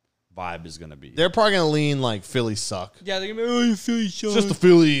vibe is gonna be? They're probably gonna lean like Phillies suck. Yeah, they're gonna be, oh, you Phillies suck. It's just the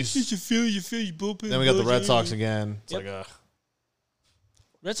Phillies. It's your Phillies bullpen. Then we got the Red Sox again. It's Yep. like, ugh.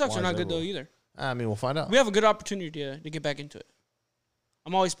 Red Sox Why are not is good that though rule? either. I mean, we'll find out. We have a good opportunity to get back into it.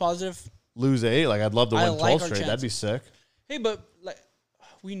 I'm always positive. Lose 8. Like, I'd love to I win like 12 our straight. That'd be sick. Hey, but like,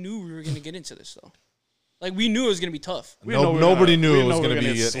 we knew we were gonna get into this though. Like, we knew it was gonna be tough, We didn't know we were Nobody gonna- knew we it didn't was know we going were to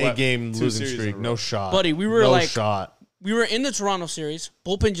gonna be get an swept 8-game 2 losing series in streak. a No row. shot. buddy. We were no like, shot. we were in the Toronto series.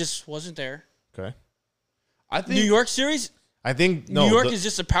 Bullpen just wasn't there. Okay. I think New York series, I think no. New York the, is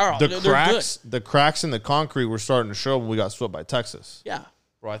just a powerhouse. the They're good. cracks in the concrete were starting to show when we got swept by Texas. Yeah.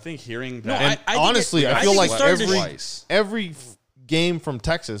 bro. I think hearing No, that. And I think honestly, it- I I feel think like it started to every game from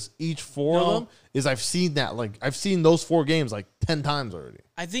Texas, each 4 No. of them is I've seen that. Like, I've seen those 4 games like 10 times already.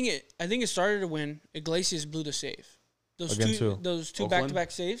 I think it started when Iglesias blew the save. Those Against two who? those two Oakland?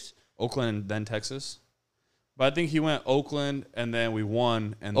 back-to-back saves. Oakland and then Texas. But I think he went Oakland and then we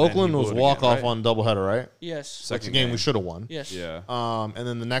won. And then Oakland he was blew it walk again, off right? on doubleheader, right? Yes. That's a game we should have won. Yes. Yeah. And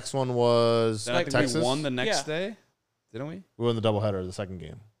then the next one was Then I think Texas. we won the next Yeah. day, didn't we? We won the doubleheader the second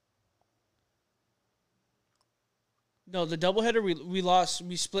game. No, the doubleheader we lost.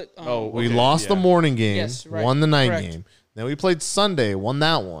 We split. We Okay, lost the yeah. morning game, Yes, right. won the night Correct. game. Then we played Sunday, won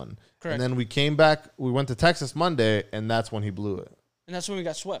that one. Correct. And then we came back. We went to Texas Monday, and that's when he blew it. and that's when we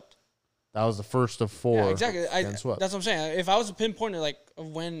got swept. That was the first of 4. Yeah, exactly. getting swept. That's what I'm saying. If I was a pinpointer like of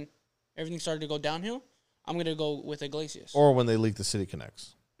when everything started to go downhill, I'm gonna go with Iglesias. Or when they leaked the City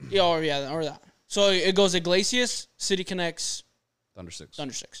Connects. or that. So it goes Iglesias, City Connects, Thunder 6.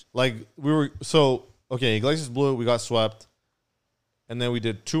 Thunder 6. Like okay, Iglesias blew it. We got swept, and then we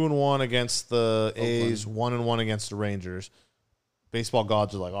did 2-1 against the A's, 1-1 against the Rangers. Baseball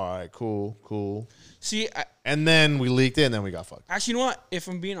gods are like, all right, cool. See, And then we leaked it, and then we got fucked. actually, you know what? If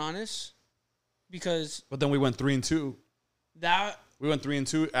I'm being honest, because But then we went 3-2. that We went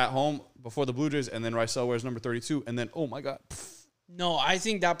 3-2 at home before the Blue Jays, and then Rysel wears number 32, and then oh my god, no, I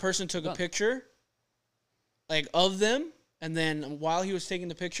think that person took a Done. picture, like of them, and then while he was taking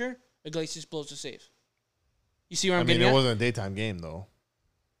the picture, Iglesias blows the save. You see where I'm I mean, getting it at? wasn't a daytime game, though.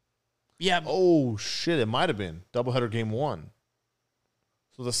 Yeah, Oh, shit, it might have been. Doubleheader game 1.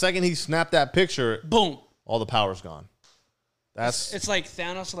 So the second he snapped that picture, boom. all the power's gone. It's like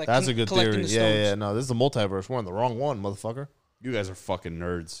Thanos, like That's a good collecting theory. the Yeah, stones. no, this is the multiverse. We're in the wrong one, motherfucker. you guys are fucking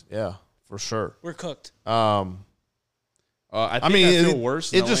nerds. Yeah, for sure. We're cooked. I I think mean, I feel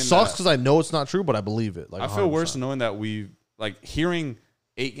worse. it just knowing sucks that- because I know it's not true, but I believe it. Like I feel worse 100%. knowing that we like hearing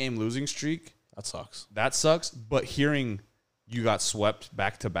 8-game losing streak. That sucks. That sucks. But hearing you got swept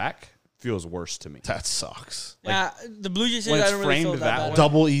back to back feels worse to me. That sucks. Yeah, the Blue Jays when series, I it's don't really feel framed that that bad. way.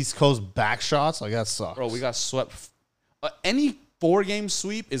 Double East Coast back shots, like that sucks. Bro, we got swept. Any 4-game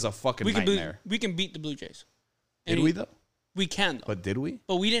sweep is a fucking we can nightmare. we can beat the Blue Jays. Did we though? We can though, But did we?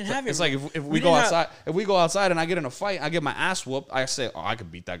 but we didn't have it. It's like if we We go didn't have- outside, if we go outside and I get in a fight, I get my ass whooped. I say, oh, I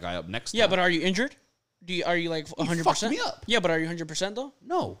could beat that guy up next Yeah, time. but are you injured? Are you like 100%? fucked me up. Yeah, but are you 100% though?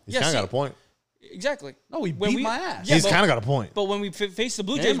 no, He's yeah, kind of see- got a point. Exactly. no, we When beat we- my ass. Yeah, He's but- kind of got a point. But when we faced the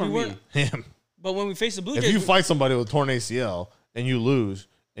Blue Him Jays, or we me? weren't. Him. But when we faced the Blue If Jays, you fight somebody with a torn ACL and you lose,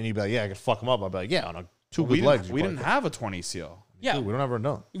 and you be like, yeah, I can fuck him up, I'd be like, yeah, on two we good legs. didn't, we didn't have a 20 ACL. yeah, Dude, we don't have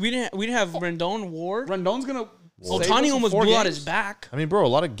Rendon. we didn't have Rendon, Ward. Rendon's gonna. Otani almost blew out his back. I mean, bro, a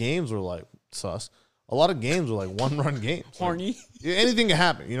lot of games were like sus. A lot of games were like 1-run games. Like, Horny. yeah, anything can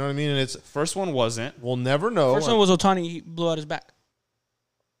happen. You know what I mean? And it's First one wasn't. we'll never know. First one was Otani. He blew out his back.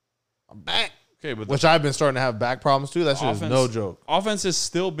 I'm back. Okay, but Which I've been starting to have back problems too. That shit is no joke. Offense has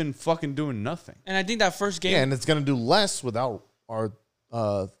still been fucking doing nothing. And I think that first game, Yeah, and it's gonna do less without our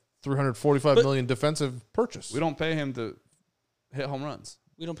 345 million defensive purchase. We don't pay him to hit home runs.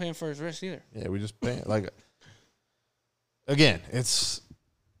 we don't pay him for his risk either. Yeah, we just pay like. Again, it's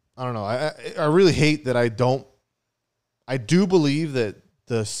I don't know. I really hate that I don't. I do believe that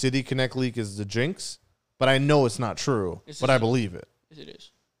the City Connect leak is the jinx, but I know it's not true. It's But the I jinx. believe it. Yes, it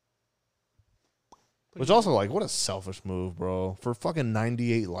is. Which also like what a selfish move, bro. For fucking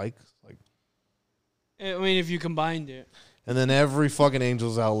 98 likes, like, I mean, if you combined it, and then every fucking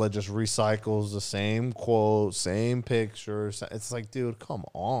Angels outlet just recycles the same quote, same picture. It's like, dude, come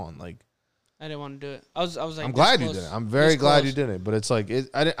on, like. I didn't want to do it. I was like, I'm this glad you close. did it. I'm very This glad close. you did it. But it's like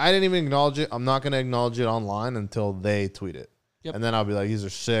I didn't even acknowledge it. I'm not going to acknowledge it online until they tweet it, Yep. and then I'll be like, these are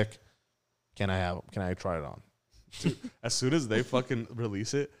sick. Can I try it on? As soon as they fucking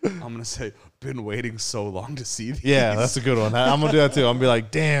release it, I'm gonna say, been waiting so long to see these. Yeah, that's a good one. I'm gonna do that too. I'm gonna be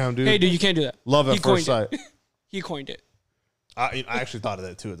like, damn, dude. Hey, dude, you can't do that. Love He at first coined sight. He coined it. I actually thought of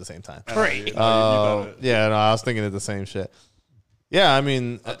that too at the same time. Great. Yeah, no, I was thinking of the same shit. Yeah, I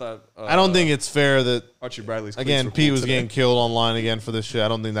mean, I thought. I don't think it's fair that Archie Bradley's cleats again were Pete cool was today. getting killed online again for this shit. I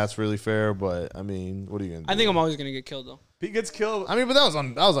don't think that's really fair, but I mean, what are you gonna do? I think I'm always gonna get killed though. Pete gets killed. I mean, but that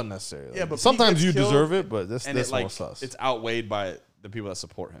was unnecessary. Yeah, but sometimes Pete you gets deserve killed, it, but this and this it, one like, was sus. it's outweighed by the people that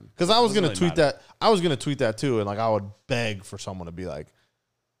support him. Because I was Doesn't gonna really tweet matter. that. I was gonna tweet that too, and like I would beg for someone to be like,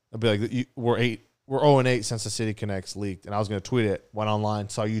 I'd be like, we're 0-8 since the City Connects leaked, and I was gonna tweet it. Went online,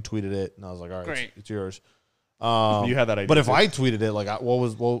 saw you tweeted it, and I was like, all right, Great. it's yours. You had that idea. But if too. I tweeted it, like,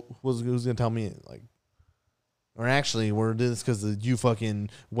 who's gonna tell me? Like, or actually, we're doing this because you fucking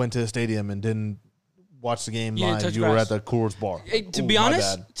went to the stadium and didn't watch the game You didn't live. touch You were grass. at the Coors bar. Hey, Like, to ooh, be my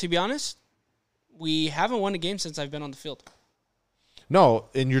honest, we haven't won a game since I've been on the field. No,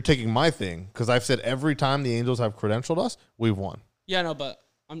 and you're taking my thing because I've said every time the Angels have credentialed us, we've won. Yeah, no, but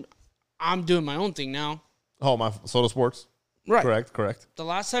I'm doing my own thing now. Oh, my Soda Sports. Right. Correct. The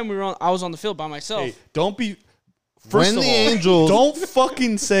last time I was on the field by myself. Hey, don't be. When the Angels- don't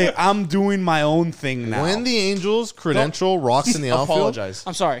fucking say I'm doing my own thing now. When the Angels credential rocks in the outfield, apologize.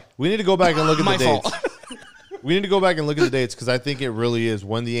 I'm sorry. we need to go back and look at My the dates. fault. We need to go back and look at the dates because I think it really is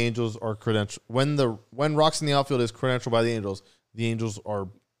when the Angels are credentialed. When rocks in the outfield is credentialed by the Angels are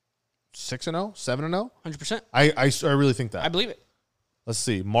 6-0, 7-0. 100%. I really think that. I believe it. Let's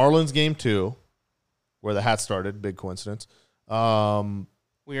see. Marlins game 2, where the hat started. Big coincidence.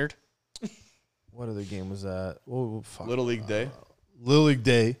 Weird. What other game was that? Oh, fuck. Little League Day. Little League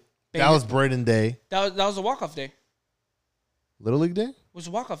Day. Banger. That was Braden Day. That was a walk-off day. Little League Day? It was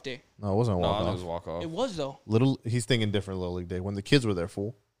a walk-off day. No, it wasn't a No, I walk think it off. was a walk off. It was though. He's thinking different. Little League Day when the kids were there,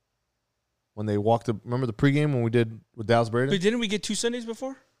 fool. When they walked. Remember the pregame when we did with Dallas Braden? But didn't we get 2 Sundays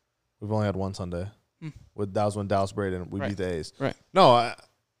before? We've only had one Sunday. That was when Dallas Braden we Right. beat the A's. Right. No, I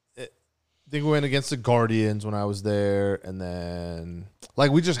think we went against the Guardians when I was there, and then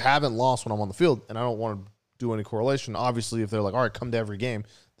like we just haven't lost when I'm on the field, and I don't want to do any correlation. Obviously, if they're like, all right, come to every game,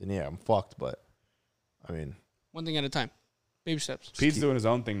 then yeah, I'm fucked. But I mean, One thing at a time. Baby steps. Pete's doing his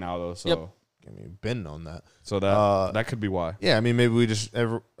own thing now though, so Yep. Ben known that. so that that could be why. Yeah, I mean, maybe we just I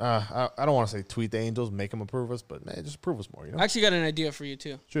don't want to say tweet the Angels, make them approve us, but man, just approve us more. You know, I actually got an idea for you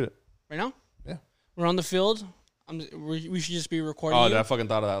too. shoot it. Right now? Yeah. We're on the field. We should just be recording Oh, you. dude, I fucking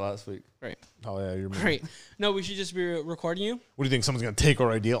thought of that last week. Right. Oh yeah, you're Great. No, we should just be recording you. What do you think? Someone's gonna take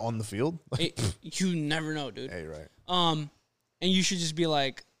our idea on the field? You never know, dude. Hey, right. And you should just be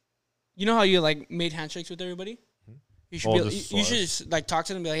like, you know how you like made handshakes with everybody? You should Oh, be. just You should slurs. just like talk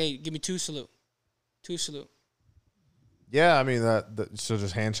to them and be like, hey, give me 2 salute. 2 salute. Yeah, I mean so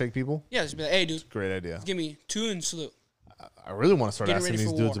just handshake people. Yeah, just be like, hey, dude, Great idea. give me 2 and salute. I really want to start Getting asking ready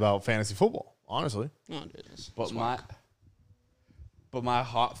these for dudes war. about fantasy football. Honestly, Oh, dude, that's But smart. my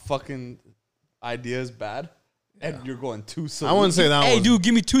hot fucking idea is bad, and you're going too slow. I wouldn't say that. Hey, was, dude,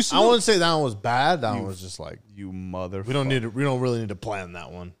 give me 2 I salute. wouldn't say that one was bad. That one was just like you mother. we don't really need to plan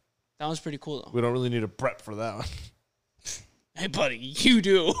that one. That was pretty cool though. We don't really need to prep for that one. Hey, buddy, you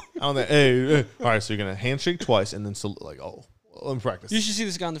do. I don't think. Hey, all right. So you're gonna handshake twice and then salute. Like, oh, let me practice. You should see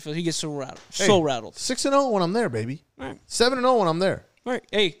this guy on the field. He gets so rattled. Hey, So rattled. 6-0 when I'm there, baby. All right. 7-0 when I'm there. All right.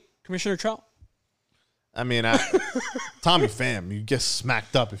 Hey, Commissioner Trout. I mean, Tommy Pham, you get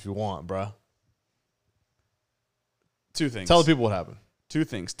smacked up if you want, bro. Two things. Tell the people what happened. Two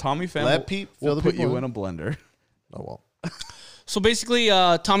things. Tommy Pham Let will, Pete will fill the put people you in. in a blender. Oh well, So basically,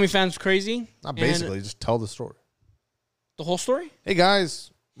 Tommy Pham's crazy. not and basically. Just tell the story. The whole story? Hey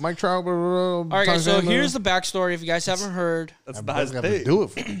guys, Mike Trout. All right, guys. So here's the backstory. If you guys haven't heard, That's I not his have to thing. do it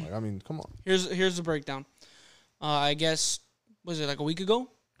for him. Like, I mean, come on. here's the breakdown. I guess was it like a week ago?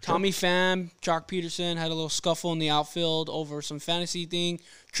 Tommy Pham, Jock Peterson had a little scuffle in the outfield over some fantasy thing.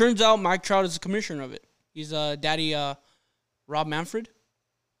 Turns out Mike Trout is the commissioner of it. He's daddy Rob Manfred,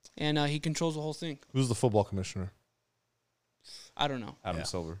 and he controls the whole thing. Who's the football commissioner? I don't know. Adam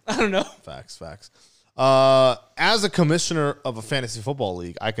Silver. I don't know. Facts. As a commissioner of a fantasy football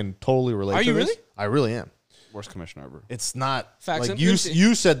league, I can totally relate. Are to you this. really? I really am. Worst commissioner ever. It's not Facts. like Let me see.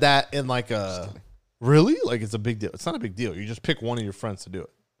 you said that in like a really like it's a big deal. It's not a big deal. You just pick one of your friends to do it,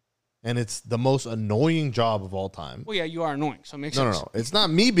 and it's the most annoying job of all time. Well, yeah, you are annoying, so it makes No. sense. It's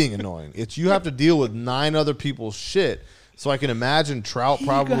not me being annoying. It's you have to deal with 9 other people's shit. So I can imagine Trout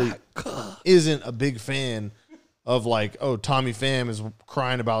probably isn't a big fan of like, oh, Tommy Pham is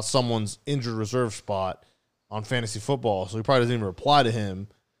crying about someone's injured reserve spot on fantasy football, so he probably doesn't even reply to him.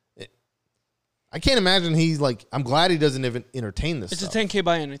 I can't imagine he's like, I'm glad he doesn't even entertain this It's stuff. a 10K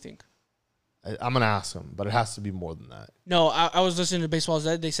buy-in, I think. I'm going to ask him, but it has to be more than that. No, I was listening to Baseball's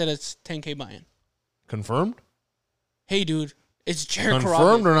Dead. They said it's 10K buy-in. Confirmed? Hey, dude, it's Jared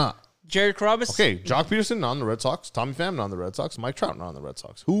Confirmed Carrabis. or not? Jared Carrabis? Okay, Jock Peterson on the Red Sox, Tommy Pham on the Red Sox, Mike Trout on the Red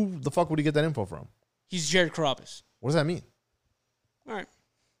Sox. Who the fuck would he get that info from? He's Jared Carrabis. What does that mean? All right.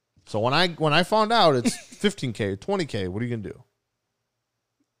 So when I found out it's 15K, 20K, what are you going to do?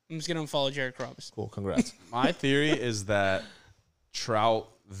 I'm just going to unfollow Jared Carrabis. Cool, congrats. My theory is that Trout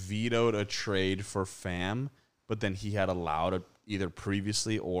vetoed a trade for Pham, but then he had allowed either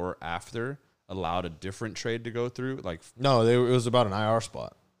previously or after allowed a different trade to go through. Like, No, it was about an IR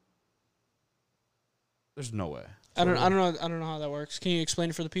spot. there's no way. I don't know how that works. Can you explain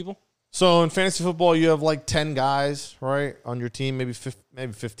it for the people? So in fantasy football, you have like 10 guys, right, on your team, maybe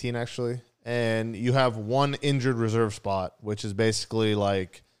 15 actually, and you have one injured reserve spot, which is basically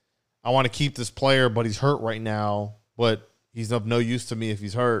like, I want to keep this player, but he's hurt right now, but he's of no use to me if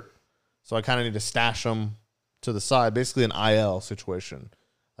he's hurt, so I kind of need to stash him to the side, basically an IL situation.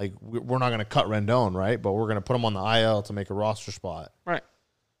 Like, we're not going to cut Rendon, right, but we're going to put him on the IL to make a roster spot. Right.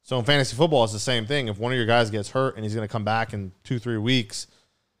 So in fantasy football, it's the same thing. If one of your guys gets hurt and he's going to come back in 2-3 weeks,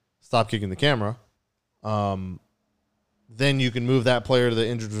 stop kicking the camera, then you can move that player to the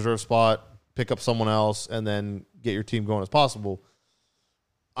injured reserve spot, pick up someone else, and then get your team going as possible.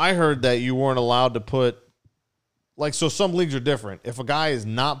 I heard that you weren't allowed to put, like, so some leagues are different. If a guy is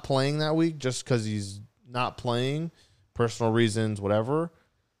not playing that week just because he's not playing, personal reasons, whatever,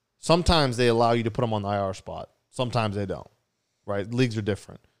 sometimes they allow you to put him on the IR spot. Sometimes they don't, right? Leagues are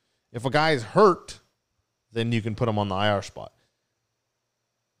different. If a guy is hurt, then you can put him on the IR spot.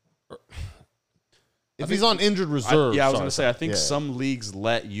 If he's on injured reserve. I was going to say, I think some leagues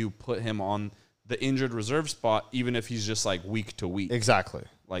let you put him on the injured reserve spot, even if he's just like week to week. Exactly.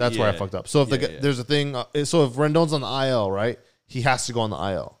 Like, that's where I fucked up. So if there's a thing, so if Rendon's on the IL, right, he has to go on the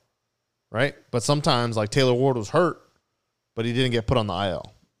IL, right? But sometimes, like Taylor Ward was hurt, but he didn't get put on the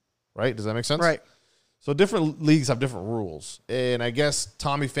IL, right? Does that make sense? Right. So different leagues have different rules. And I guess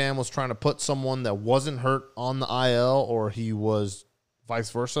Tommy Pham was trying to put someone that wasn't hurt on the IL, or he was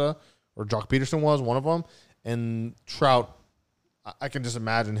vice versa, or Jock Peterson was one of them. And Trout, I can just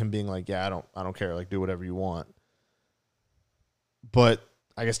imagine him being like, yeah, I don't care. Like, do whatever you want. But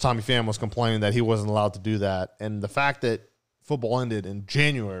I guess Tommy Pham was complaining that he wasn't allowed to do that. And the fact that football ended in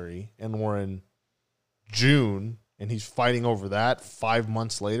January and we're in June and he's fighting over that 5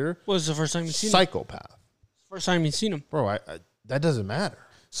 months later. What was the first time you've seen him? Psychopath. First time you've seen him. Bro, that doesn't matter.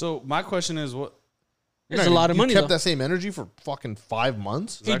 So my question is, what? It's a lot of money, You kept though. that same energy for fucking 5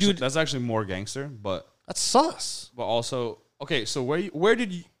 months? Hey, dude. That's actually more gangster, but That's sus. also okay. So where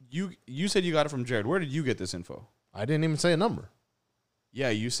did you said you got it from Jared? Where did you get this info? I didn't even say a number. Yeah,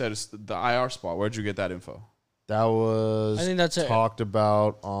 you said it's the IR spot. Where'd you get that info? That was I think that's it. talked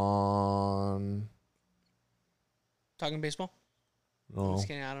about on... Talking baseball? I'm No. just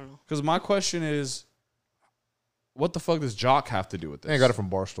kidding. I don't know. Because my question is, what the fuck does Jock have to do with this? I got it from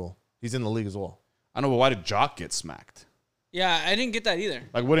Barstool. He's in the league as well. I know, but why did Jock get smacked? Yeah, I didn't get that either.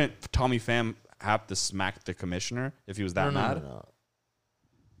 Like, wouldn't Tommy Pham have to smack the commissioner if he was that mad? No.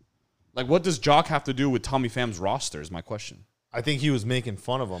 Like, what does Jock have to do with Tommy Pham's roster is my question. I think he was making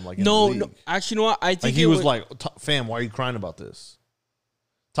fun of him. Like, in No, the league. no. Actually, you know what? I think Like, he was like, Pham, why are you crying about this?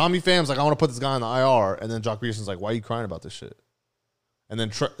 Tommy Pham's like, I want to put this guy on the IR. And then Jock Peterson's like, why are you crying about this shit? And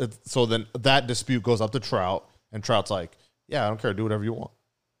then, so then that dispute goes up to Trout. And Trout's like, yeah, I don't care. Do whatever you want.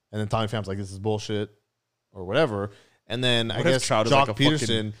 And then Tommy Pham's like, this is bullshit or whatever. And then I guess Trout is Jock like a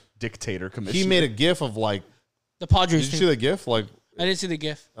Peterson, dictator commissioner? he made a gif of like, the did Padres you see team. the gif? Like, I didn't see the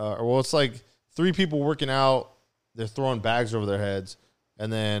GIF. well, it's like 3 people working out. They're throwing bags over their heads.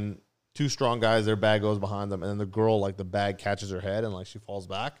 And then 2 strong guys, their bag goes behind them. And then the girl, like, the bag catches her head and, like, she falls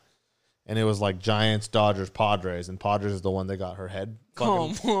back. And it was like Giants, Dodgers, Padres. And Padres is the one that got her head. Come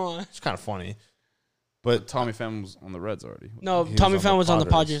on. It's kind of funny. But Tommy Pham was on the Reds already. No, He Tommy was on Pham the was on the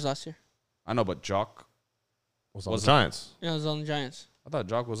Padres. Padres last year. I know, but Jock, was on Was the Giants. Yeah, he was on the Giants. I thought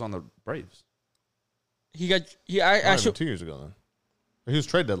Jock was on the Braves. Might have been Actually, 2 years ago then. He was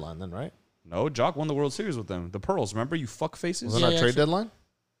trade deadline then, right? No, Jock won the World Series with them. The Pearls, remember? You fuck faces? Was it Yeah, not yeah, trade actually. deadline?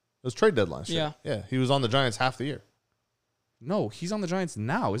 It was trade deadline. Shit. Yeah. Yeah. He was on the Giants half the year. No, he's on the Giants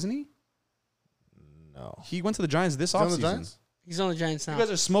now, isn't he? No. He went to the Giants this He's on the offseason. Giants? he's on the Giants now. You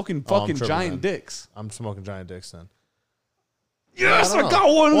guys are smoking Oh, I'm fucking tripping giant then. dicks. I'm smoking giant dicks then. Yes, don't I know. got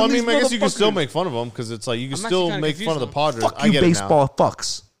one. Well, I of mean, these I guess you can still motherfuckers. make fun of him because it's like you can I'm still actually kinda make fun of the confused Padres. I get it now.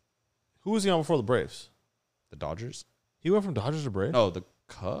 fucks. Who was he on before the Braves? The Dodgers? He went from Dodgers to Braves? No, the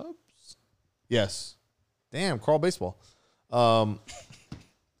Cubs? Yes. Damn, Carl baseball.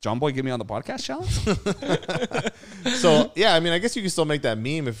 John Boy, get me on the podcast challenge? So, yeah, I mean, I guess you can still make that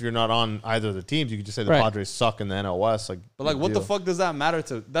meme if you're not on either of the teams. You could just say the Right. Padres suck in the NL West. Like, But like, big what the deal. fuck does that matter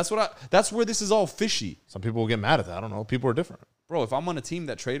to? That's where this is all fishy. Some people will get mad at that. I don't know. People are different. Bro, if I'm on a team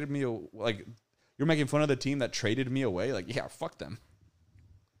that traded me, like, you're making fun of the team that traded me away, like, yeah, fuck them.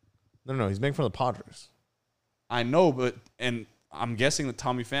 No. He's making fun of the Padres. I know, but, and I'm guessing that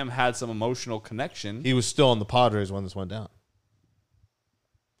Tommy Pham had some emotional connection. He was still on the Padres when this went down.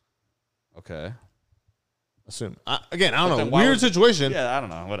 Okay. Assume. Again, I But don't then know. why Weird would- situation. Yeah, I don't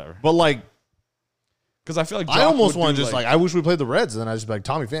know, whatever. But, like, Because I feel like I Jock almost would want do, to just, like, I wish we played the Reds. And then I just be like,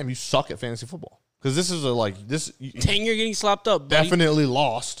 Tommy Pham, you suck at fantasy football. Because this is you Dang, you're getting slapped up, buddy. definitely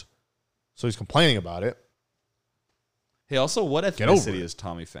lost. So he's complaining about it. Hey, also, what over ethnicity it. is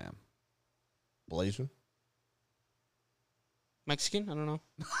Tommy Pham? Blasian. Mexican? I don't know.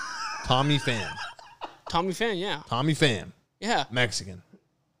 Tommy Pham. Tommy Fan, yeah. Tommy Pham. Yeah. Mexican.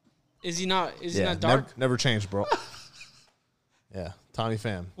 Is he not Yeah, not dark? Never changed, bro. Yeah, Tommy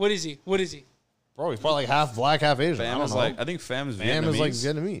Pham. What is he? What is he? Bro, he's probably like half black, half Asian. I Pham don't is know. like, I think Pham is Pham Vietnamese. is like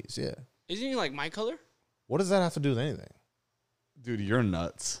Vietnamese, yeah. Isn't he like my color? What does that have to do with anything? Dude, you're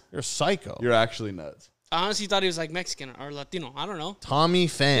nuts. You're a psycho. You're actually nuts. I honestly thought he was like Mexican or Latino. I don't know. Tommy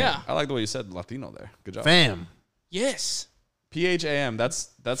Pham. Yeah. I like the way you said Latino there. Good job. Pham. Yes. Pham.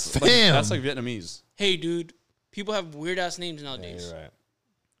 That's Pham. that's like Vietnamese. Hey, dude. People have weird ass names Yeah, nowadays. you're right.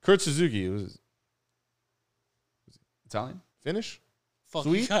 Kurt Suzuki was Italian. Finnish. Fuck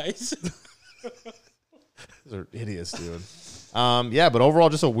Sweet. you guys. Those are idiots, dude. Yeah, but overall,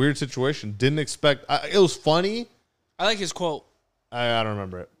 just a weird situation. Didn't expect. It was funny. I like his quote. I don't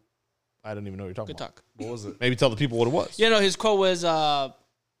remember it. I didn't even know what you're talking Good about. talk. What was it? Maybe tell the people what it was. Yeah, no, his quote was,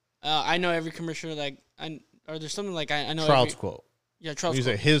 I know every commissioner, like, or there's something like, I know Trout's every. quote. Yeah, When Trout's you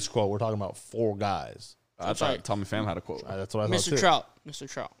quote. say his quote, we're talking about four guys. I sorry. thought Tommy Pham had a quote. That's what I thought Mr. too. Trout. Mr.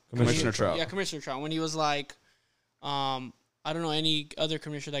 Trout. Commissioner Trout. Yeah, Commissioner Trout. When he was like, I don't know any other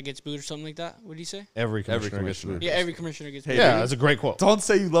commissioner that gets booed or something like that. What did he say? Every commissioner gets commissioner. booed. Yeah, every commissioner gets Hey, booed. Yeah, dude. that's a great quote. Don't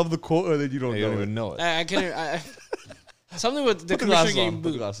say you love the quote and then you don't You know don't it. even know it. I can't. Something with the Put the commissioner glasses getting on. Put the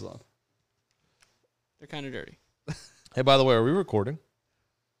booed. glasses on. They're kind of dirty. Hey, by the way, are we recording?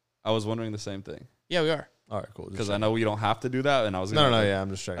 I was wondering the same thing Yeah, we are. All right, cool. because I know we don't have to do that, and I was No, gonna no, like, yeah, I'm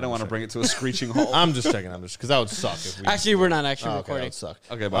just checking. I don't want to bring it to a screeching halt. I'm just checking. Because that would suck if we. Actually, we're not actually Oh, okay, that recording. would suck.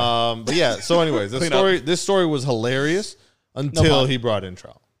 Okay, bye. But yeah. So, anyways, Clean up. this story was hilarious until problem. he brought in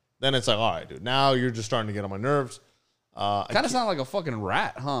Trout. Then it's like, all right, dude. Now you're just starting to get on my nerves. Kind of sound like a fucking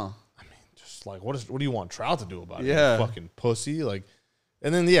rat, huh? Just like, what do you want Trout to do about it? Yeah. You fucking pussy. Like,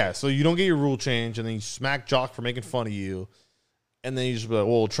 and then yeah, so you don't get your rule change, and then you smack Jock for making fun of you, and then you just be like,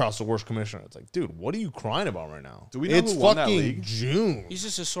 well, Trout's the worst commissioner. It's like, dude, what are you crying about right now? Do we know it's who won that fucking league? June. He's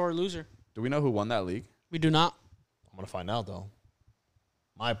just a sore loser. Do we know who won that league? We do not. I'm gonna find out though.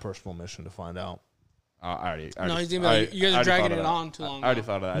 My personal mission to find out. I already. No, he's gonna be like, you guys are dragging it on too long. I already now.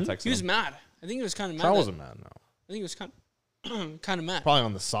 thought of that. I texted He was him. mad. I think he was kind of mad. Trout that- wasn't mad. No, I think he was kind of mad. probably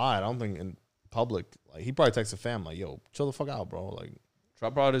on the side. I don't think in public. Like he probably texted fam like, "Yo, chill the fuck out, bro." Like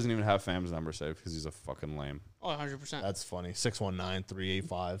Trout probably doesn't even have Fam's number saved because he's a fucking lame. Oh, 100%. that's funny.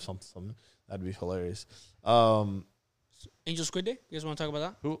 619-385 something. That'd be hilarious. Angel Squid Day? You guys want to talk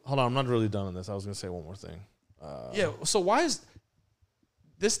about that? Hold on, I'm not really done on this. I was gonna say one more thing. Yeah. So why is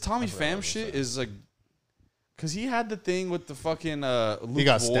this Tommy forgot what I Pham was shit saying. is like? Because he had the thing with the fucking Luke He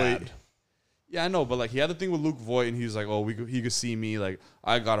got Voigt. stabbed. Yeah, I know, but like he had the thing with Luke Voigt, and he was like, "Oh, he could see me. Like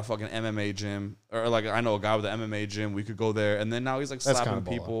I got a fucking MMA gym, or like I know a guy with an MMA gym. We could go there." And then now he's like That's slapping kinda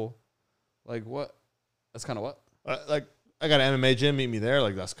baller. people. Like what? That's kind of what. Like I got an MMA gym. Meet me there.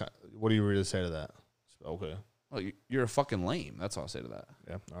 Like that's kind. What do you really say to that? Okay. Well, you're a fucking lame. That's all I say to that.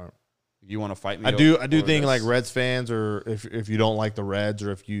 Yeah. All right. You want to fight me? I do over think this? like Reds fans, or if you don't like the Reds,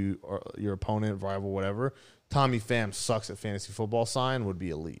 or if you or your opponent, rival, whatever, Tommy Pham sucks at fantasy football. Sign would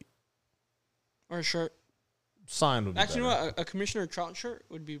be elite. Or a shirt. Sign would be Actually, you better. know what? A Commissioner Trout shirt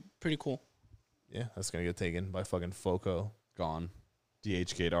would be pretty cool. Yeah, that's gonna get taken by fucking Foco. gone.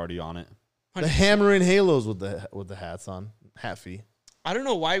 DH gate already on it. The hammering halos with the hats on, hat fee. I don't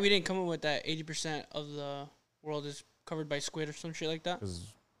know why we didn't come up with that 80% of the world is covered by squid or some shit like that. Because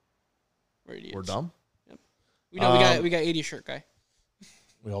We're idiots. we're dumb. We know we got 80 shirt guy.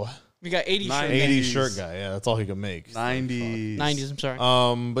 We all We got 80 shirt 90. guy. 80 shirt guy. Yeah, that's all he can make. 90s. 90s, I'm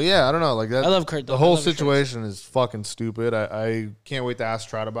sorry. But yeah, I don't know. Like that. I love Kurt, though. The I whole love his situation is fucking stupid. I can't wait to ask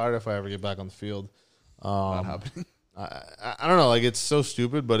Trout about it if I ever get back on the field. Not happening. I don't know. Like it's so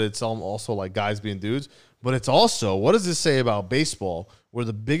stupid, but it's also like guys being dudes. But it's also, what does this say about baseball, where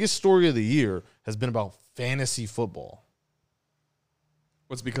the biggest story of the year has been about fantasy football?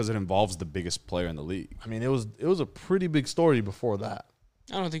 What's because it involves the biggest player in the league. I mean, it was a pretty big story before that.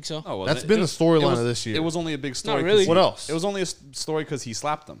 I don't think so. Oh, well, That's been the storyline of this year. It was only a big story. Not really. 'cause What else? It was only a story because he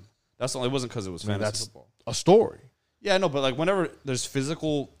slapped them. That's all. It wasn't because it was fantasy that's football. a story. Yeah, no, but like whenever there's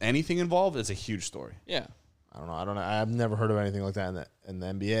physical anything involved, it's a huge story. Yeah. I don't know. I've never heard of anything like that in the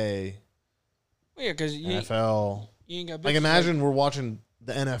NBA, Well, yeah, because you NFL. ain't got Like, bitches imagine we're watching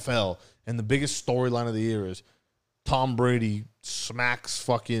the NFL, and the biggest storyline of the year is Tom Brady smacks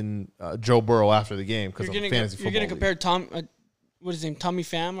fucking Joe Burrow after the game because of fantasy football. You're gonna league. compare what is his name, Tommy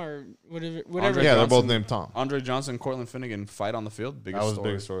Pham or whatever. Andre Yeah, they're both Johnson. named Tom. Andre Johnson, Cortland Finnegan fight on the field. Biggest That was story.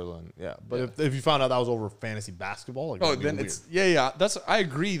 the biggest storyline. Yeah, but if you found out that was over fantasy basketball, like, Oh, that'd be then weird. it's yeah. That's I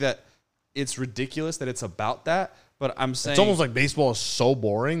agree that it's ridiculous that it's about that, but I'm saying It's almost like baseball is so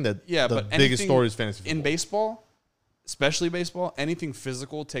boring that yeah, the but biggest anything story is fantasy football. in baseball, especially baseball. Anything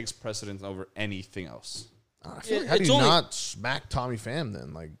physical takes precedence over anything else. I feel like, Yeah, how do it's you only- not smack Tommy Pham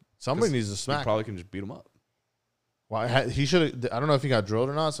then? Like, somebody needs to You smack. probably can just beat him up. Why he should? I don't know if he got drilled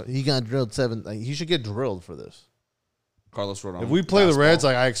or not. So he got drilled 7. Like, he should get drilled for this. Carlos Rodon. If we play the fastball. Reds,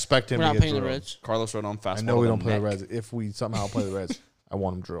 like, I expect him We're to not get paying drilled. the Reds. Carlos Rodon fastball. I know we to don't the play the neck. Reds. If we somehow play the Reds, I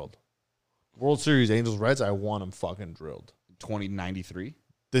want him drilled. World Series Angels Reds, I want him fucking drilled 2093.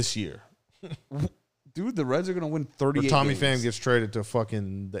 this year. Dude, the Reds are gonna win 38. Or Tommy games. Pham gets traded to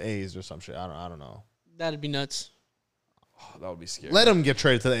fucking the A's or some shit. I don't know. That'd be nuts. Oh, that would be scary. Let him get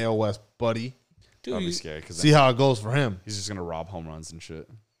traded to the AL West, buddy. Dude, That'd be scary because See how it goes for him. he's just gonna rob home runs and shit.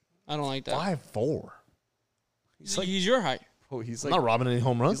 I don't like that. 5'4". He's your height. Oh, he's I'm like not robbing any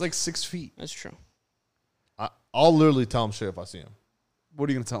home runs. he's like 6 feet. That's true. I'll literally tell him shit if I see him. What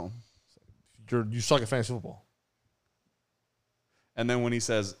are you gonna tell him? You suck at fantasy football. And then when he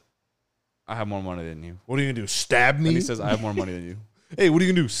says, "I have more money than you," What are you gonna do? Stab me? and he says, "I have more money than you," "Hey, what are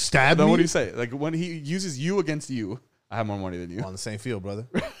you gonna do? Stab then me?" what do you say? Like when he uses you against you, "I have more money than We're you." on the same field, brother.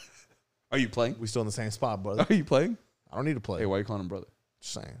 Are you playing? We still in the same spot, brother. Are you playing? I don't need to play. Hey, why are you calling him brother?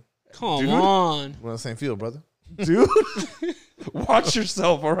 Just saying. Come Dude. on. We're on the same field, brother. Dude, watch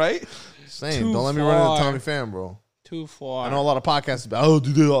yourself, all right? Just saying. Too Don't let me run into far. Tommy Pham, bro. Too far. I know a lot of podcasts about, oh,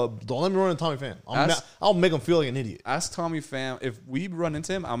 dude, don't let me run into Tommy Pham. Ask- I'll make him feel like an idiot. Ask Tommy Pham. If we run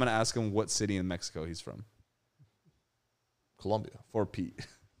into him, I'm gonna ask him what city in Mexico he's from. Colombia. Fort Pete.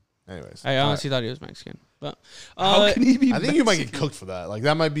 Anyways. I honestly thought he was Mexican. But How can he be? I think you might get Mexican? cooked for that. Like,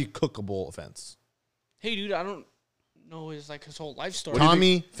 that might be cookable offense. hey, dude, I don't know his whole life story.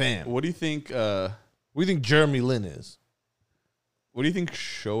 Tommy Pham. What do you think? What do you think Jeremy Lin is? What do you think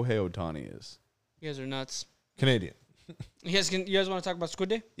Shohei Ohtani is? You guys are nuts. Canadian. You guys want to talk about Squid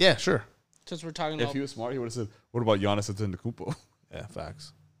Day? Yeah, sure. Since we're talking If about he was smart, he would have said, "What about Giannis Antetokounmpo?" Yeah,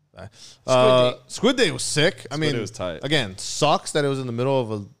 facts. Day. Squid Day was sick. I mean, Day was tight. Again, sucks that it was in the middle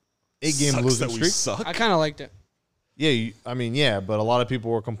of a 8-game Sucks losing that we streak. suck. I kind of liked it. Yeah, but a lot of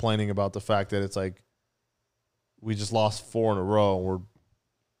people were complaining about the fact that it's like we just lost 4 in a row and we're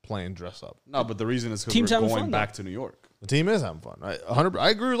playing dress up. No, but the reason is because Team's we're having going fun, back to New York. The team is having fun. I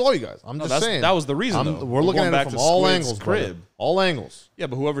agree with all you guys. I'm No, just saying. that was the reason. though. We're looking going at back it from to all Squid's angles, crib. brother. All angles. Yeah,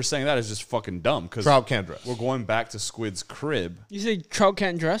 but whoever's saying that is just fucking dumb because Trout can't dress. we're going back to Squid's crib. You say Trout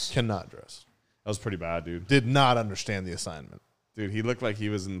can't dress? Cannot dress. That was pretty bad, dude. Did not understand the assignment. Dude, he looked like he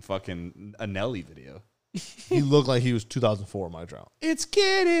was in fucking a Nelly video. He looked like he was 2004 my Trout. It's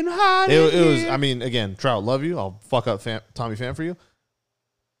getting hot. It was, I mean, again, Trout, love you. I'll fuck up Tommy Pham for you.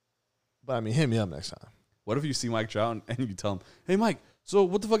 But, I mean, hit me up next time. What if you see Mike Trout and you tell him, "Hey, Mike, so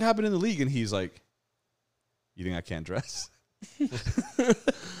what the fuck happened in the league?" And he's like, "You think I can't dress?"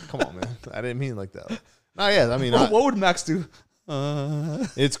 Come on, man. I didn't mean it like that. No, yeah, I mean, What would Max do?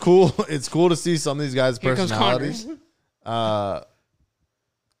 it's cool. It's cool to see some of these guys' Here comes personalities.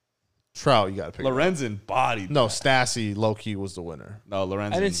 Trout, you got to pick. Lorenzen bodied. No, Stassi, low-key was the winner. No,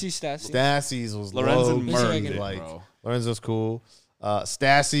 Lorenzen. I didn't see stats. Stassi's was Lorenzen low-key, murdered it, like, bro. Lorenzen's cool.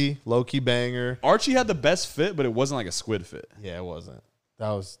 Stassi, low-key banger. Archie had the best fit, but it wasn't like a Squid fit. Yeah, it wasn't.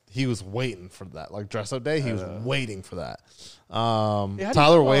 He was waiting for that. Like dress up day, he was waiting for that. how do you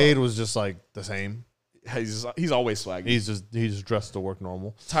Tyler feel Wade was just like the same. He's always swaggy. He just dressed to work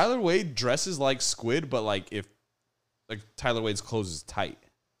normal. Tyler Wade dresses like Squid, but like if like Tyler Wade's clothes is tight.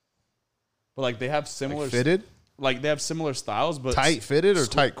 But like they have similar Like fitted, like they have similar styles, but tight fitted or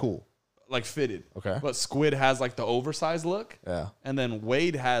tight cool. like fitted. Okay. But Squid has like the oversized look, Yeah. and then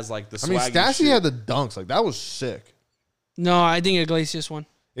Wade has like the. I mean, swaggy Stassi shit. had the dunks. Like that was sick. No, I think Iglesias won.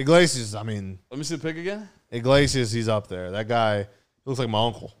 Iglesias, I mean, Let me see the pic again. Iglesias, he's up there. That guy looks like my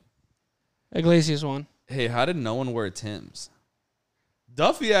uncle. Iglesias won. Hey, how did no one wear Tim's?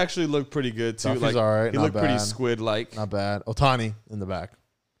 Duffy actually looked pretty good too. Duffy's all right, He not looked pretty bad. squid-like. Not bad. Otani in the back.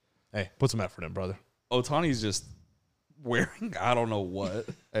 Hey, put some effort in, brother. Otani's just wearing I don't know what.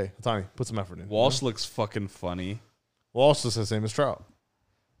 Hey, Otani, put some effort in. Walsh looks fucking funny. Walsh is the same as Trout.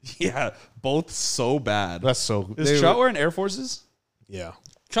 Yeah, both so bad. That's so. Is Trout wearing Air Forces? Yeah.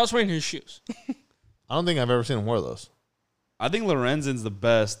 Trout's wearing his shoes. I don't think I've ever seen him wear those. I think Lorenzen's the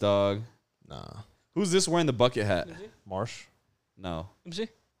best, dog. Nah. Who's this wearing the bucket hat? Marsh. No. Let me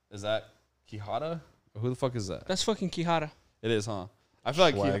see. Is that Quijada? Or who the fuck is that? That's fucking Quijada. It is, huh? I feel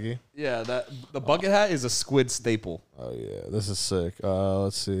like Swaggy. yeah, that the bucket hat is a squid staple. Oh yeah, this is sick.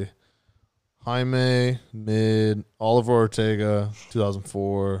 Let's see. Jaime, mid, Oliver Ortega,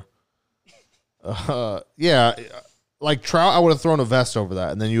 2004. Yeah, like Trout, I would have thrown a vest over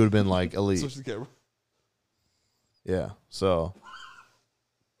that, and then you would have been like elite. Switch the camera. Yeah. So,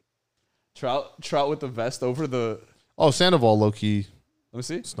 Trout with the vest over the. oh, Sandoval, low key Let me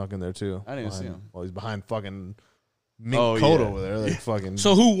see. snuck in there too. I didn't even see Behind- him. Well, he's behind fucking Mink Oh, Cotto yeah. over there, like fucking.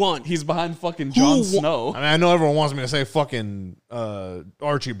 So who won? He's behind fucking Jon wa- Snow. I mean, I know everyone wants me to say fucking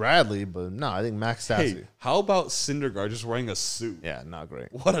Archie Bradley, but no, I think Max Stassi. Hey, how about Syndergaard just wearing a suit? Yeah, not great.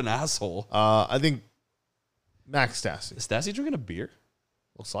 What an asshole. I think Max Stassi. Is Stassi drinking a beer?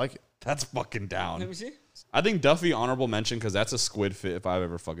 Looks like it. That's fucking Let down. me see. I I think Duffy honorable mention because that's a squid fit if I've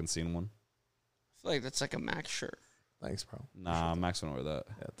ever fucking seen one. feel like that's like a Max shirt. Thanks, bro. Nah, Max wouldn't wear that.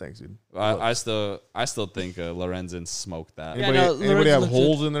 Yeah, thanks, dude. I still think Lorenzen smoked that. Yeah, Anybody, no, anybody Lorenzo have looks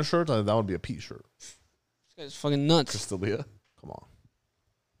holes in their shirts? That would be a Pete shirt. This guy's fucking nuts. Crystalia. Come on.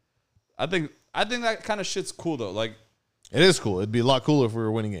 I think that kind of shit's cool though. Like It is cool. It'd be a lot cooler if we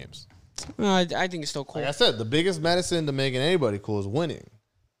were winning games. I think it's still cool. Like I said, the biggest medicine to making anybody cool is winning.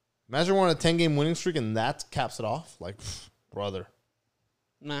 Imagine we're on a 10-game winning streak and that caps it off. Like, brother.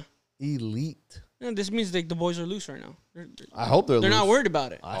 Nah. Elite. Yeah, this means like the boys are loose right now. I hope they're They're loose. not worried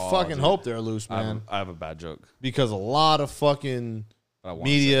about it. I Oh, fucking dude. hope they're loose, man. I have a bad joke. Because a lot of fucking I wanna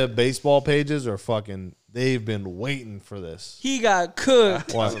media baseball pages are fucking, they've been waiting for this. He got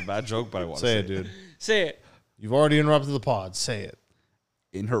cooked. say it. I have a bad joke, but I want to Say it, dude. Say it. You've already interrupted the pod. Say it.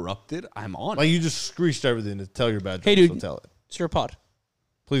 Interrupted. I'm on. Like you just screeched everything to tell your bad joke. Hey, dude. So tell it. It's your pod.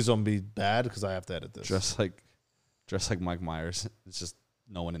 Please don't be bad because I have to edit this. dressed like Mike Myers. It's just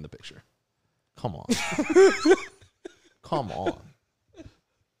no one in the picture. Come on. Come on.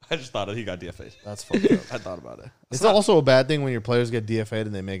 I just thought he got DFA'd. That's fucked up. I thought about it. It's also a bad thing when your players get DFA'd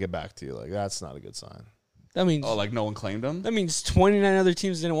and they make it back to you. Like, that's not a good sign. That means Oh, like no one claimed him. 29 other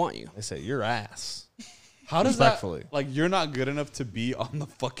teams didn't want you. They say, your ass. How does Respectfully. that? Like you're not good enough to be on the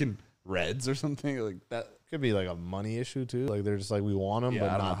fucking Reds or something like that. Could be like a money issue, too. Like, they're just like, we want him, Yeah, I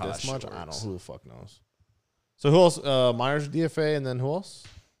but don't know not how this that shit much. I don't know. works. Who the fuck knows? So, who else? Myers DFA, and then who else?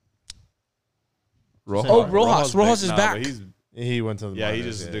 Oh, Rojas. Rojas big. is Nah, back. but he's He went to the Yeah, he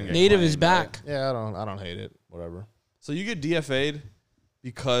minors, just didn't get Native is claimed, back. Yeah, I don't hate it. Whatever. So you get DFA'd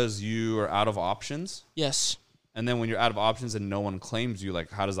because you are out of options, Yes. and then when you're out of options and no one claims you, like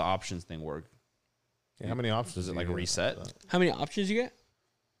how does the options thing work? Yeah, how many options Does it do like you get reset? after that? How many options you get?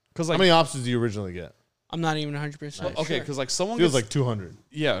 Because How like many options do you originally get? I'm not even 100% okay, sure. because like someone Feels gets, like 200.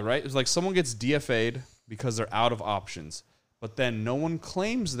 yeah, right. It's like someone gets DFA'd because they're out of options, but then no one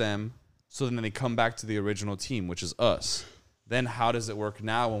claims them, so then they come back to the original team, which is us. Then how does it work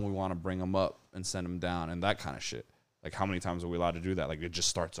now when we want to bring them up and send them down and that kind of shit? Like how many times are we allowed to do that? Like it just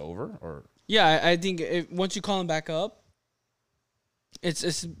starts over, or Yeah, I think once you call him back up,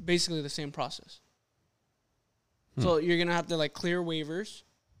 it's basically the same process. So you're gonna have to like clear waivers,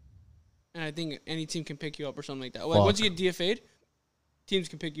 and I think any team can pick you up or something like that. Like, once you get DFA'd, teams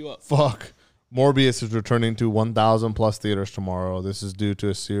can pick you up. Fuck. Morbius is returning to 1,000 plus theaters tomorrow. This is due to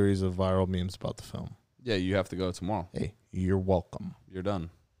a series of viral memes about the film. yeah, you have to go tomorrow. Hey, you're welcome. You're done.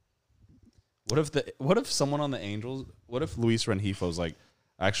 What if someone on the Angels? What if Luis Renjifo's like,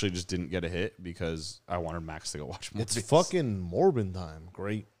 I actually just didn't get a hit because I wanted Max to go watch more. It's fucking Morbin time.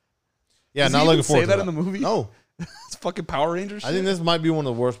 Great. Yeah, Does not he looking even forward say to that in the movie? No. It's fucking Power Rangers. I think this might be one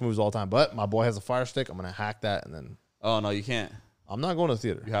of the worst movies of all time, but my boy has a fire stick. I'm going to hack that, and then Oh no, you can't. I'm not going to the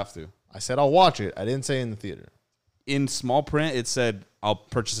theater. You have to. I said I'll watch it. I didn't say in the theater. In small print, it said, "I'll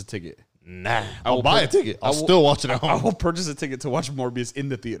purchase a ticket." Nah. I I'll will buy pur- a ticket. I I'll will- still watch it at I home. will purchase a ticket to watch Morbius in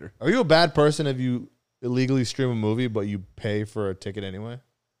the theater. Are you a bad person if you illegally stream a movie, but you pay for a ticket anyway?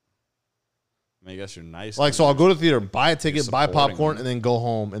 I mean, I guess you're nice. Like, so I'll go to the theater, buy a ticket, buy supporting popcorn, them. and then go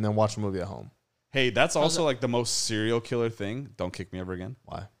home and then watch the movie at home. Hey, that's also like the most serial killer thing. Don't kick me ever again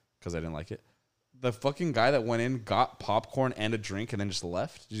Why? because I didn't like it. The fucking guy that went in, got popcorn and a drink, and then just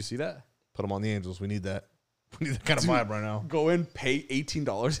left. Did you see that? Put them on the Angels. We need that. We need that kind of vibe right now. Go in, pay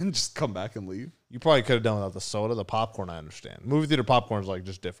 $18, and just come back and leave. You probably could have done without the soda. The popcorn, I understand. Movie theater popcorn is like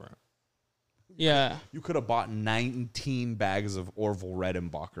just different. Yeah. You could have bought 19 bags of Orville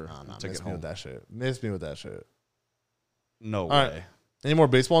Redenbacher Nah, to get miss me home. with that shit. Miss me with that shit. No All way. right. Any more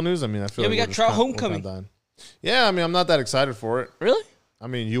baseball news? I mean, I feel Yeah, like we got we're just Trout kinda- we're homecoming. kinda done. Yeah, I mean, I'm not that excited for it. Really? I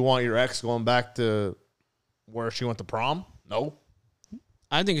mean, you want your ex going back to where she went to prom? No.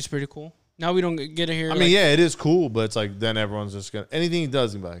 I think it's pretty cool. Now we don't get to hear. I mean, yeah, it is cool, but it's like then everyone's just gonna anything he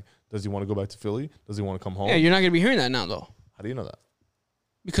does, he'd be like, does he want to go back to Philly? Does he want to come home? yeah, you're not gonna be hearing that now though, How do you know that?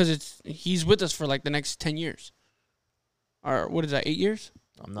 because he's with us for like the next 10 years. Or what is that? 8 years?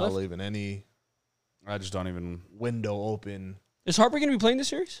 I'm not Left? leaving any I just don't even. window open. Is Harper gonna be playing this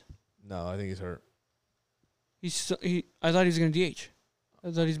series? No, I think he's hurt. I thought he was gonna DH.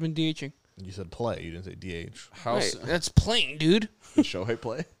 I thought he's been DHing. You said play. You didn't say DH. How Right, that's playing, dude. did Shohei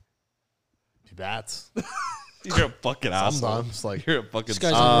play? He bats. You're a fucking asshole. Sometimes, like, You're a fucking. This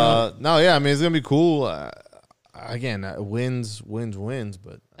guy's on no, yeah, I mean, it's gonna be cool. Again, wins,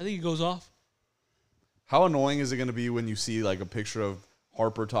 but I think he goes off. How annoying is it going to be when you see like a picture of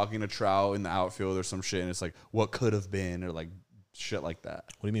Harper talking to Trout in the outfield or some shit, and it's like what could have been or like shit like that.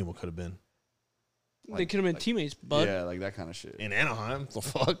 what do you mean? What could have been They could have been teammates, bud. Yeah, like that kind of shit. in Anaheim? The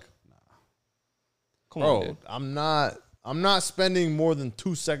fuck, Come on, bro. dude. I'm not spending more than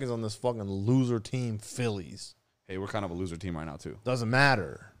 2 seconds on this fucking loser team, Phillies. Hey, we're kind of a loser team right now too. Doesn't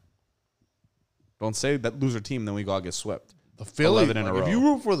matter. Don't say that loser team, then we go out get swept. The Phillies. 11 in a If row. you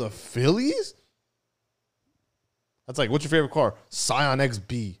root for the Phillies, that's like, what's your favorite car? Scion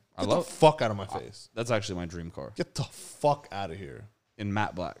XB. I Get love- the fuck out of my face. That's actually my dream car Get the fuck out of here. in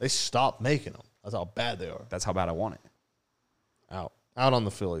matte black. They stopped making them. That's how bad they are. That's how bad I want it. Out on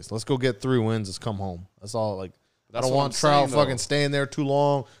the Phillies. Let's go get 3 wins. Let's come home. That's all. Like, That's I don't what want I'm Trout saying, though. fucking staying there too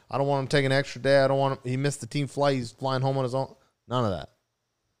long. I don't want him taking an extra day. I don't want him. He missed the team flight. He's flying home on his own. None of that.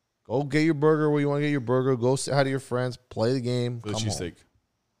 Go get your burger where you want to get your burger. Go say hi to your friends. Play the game. For the Come home. cheesesteak.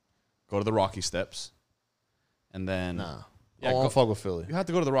 Go to the Rocky Steps, and then Nah. Yeah, I don't go- want to fuck with Philly. you have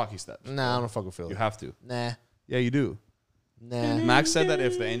to go to the Rocky Steps. Nah, I don't fuck with Philly. You have to. Nah. Yeah, you do. Nah. Max said that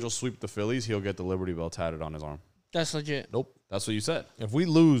if the Angels sweep the Phillies, he'll get the Liberty Bell tatted on his arm. That's legit. Nope. That's what you said. If we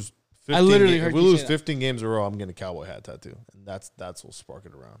lose 15 I literally if heard we you lose say that. 15 games in a row, I'm getting a cowboy hat tattoo. And that's what'll spark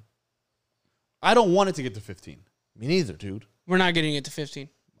it around. I don't want it to get to 15. Me neither, dude. We're not getting it to 15.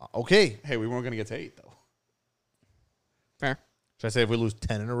 Okay. Hey, we weren't going to get to 8, though. Fair. Should I say if we lose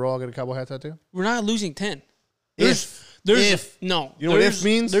 10 in a row, I'll get a cowboy hat tattoo? We're not losing 10. If No. You know what there's- if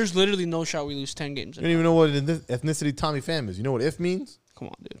means? There's literally no shot we lose 10 games. You don't even know what ethnicity Tommy Pham is. You know what if means? Come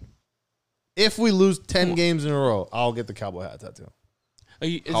on, dude. If we lose Come 10 on. games in a row, I'll get the cowboy hat tattoo.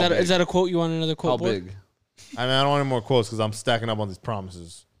 Is How big? that a quote? You want another quote? How board? big? I mean, I don't want any more quotes because I'm stacking up on these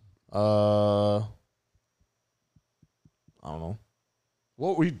promises. I don't know.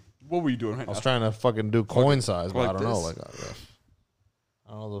 What were you doing right I was now? trying to fucking do coin size, but like I don't know. this. Like,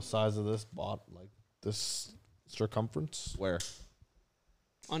 I don't know the size of this bot, like this circumference. Where?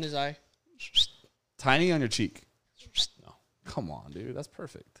 On his eye. Tiny on your cheek. No. Come on, dude. That's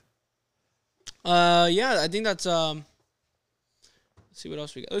perfect. Yeah, I think that's Let's see what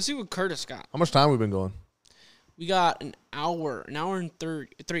else we got. Let's see what Curtis got. How much time we been going? We got an hour and 3.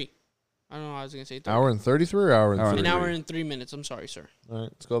 I don't know. I was gonna say 30. Hour and 33 or hour and Hour and 30? An hour and 3 minutes. I'm sorry, sir. All right,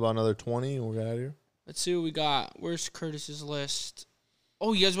 let's go about another 20 and we'll get out of here. Let's see what we got. Where's Curtis's list?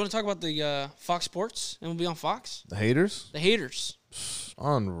 Oh, you guys want to talk about the Fox Sports? And we'll be on Fox. The haters? The haters.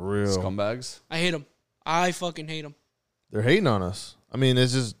 Unreal. Scumbags. I hate them. I fucking hate them. They're hating on us. I mean,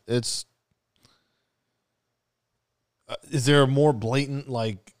 it's is there a more blatant,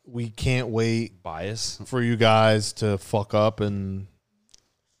 like, we can't wait Bias. for you guys to fuck up and,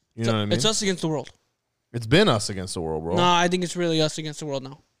 you know what I mean? It's us against the world. It's been us against the world, bro. No, I think it's really us against the world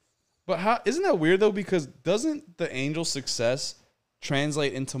now. But how isn't that weird though? Because doesn't the Angels' success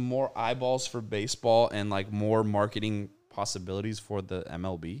translate into more eyeballs for baseball and like more marketing possibilities for the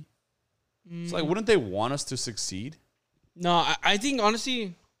MLB? It's like, wouldn't they want us to succeed? No, I think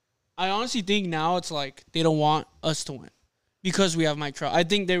honestly think now it's like they don't want us to win because we have Mike Trout. I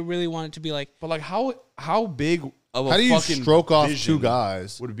think they really want it to be like, But like, how big of a How do you fucking stroke off vision 2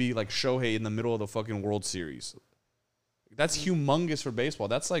 guys? would be like Shohei in the middle of the fucking World Series? That's humongous for baseball.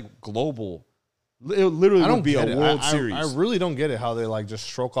 That's like global. It literally I don't would be get a it. World I Series. really don't get it how they like just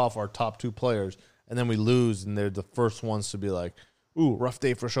stroke off our top 2 players and then we lose and they're the first ones to be like, ooh, rough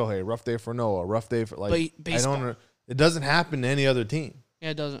day for Shohei, rough day for Noah, rough day for like. But baseball. I don't. It doesn't happen to any other team.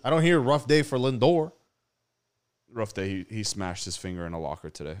 yeah, it doesn't. I don't hear rough day for Lindor, Rough day. He smashed his finger in a locker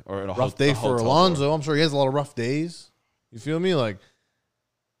today, or in a rough day a for hotel Alonso. door. I'm sure he has a lot of rough days. You feel me? Like,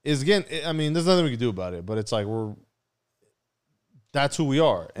 is again. I mean, there's nothing we can do about it, but it's like that's who we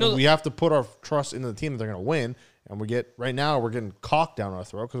are, and we have to put our trust into the team that they're going to win. And we're getting cocked down our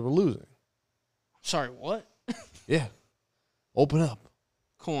throat because we're losing. Sorry, what? Yeah, open up.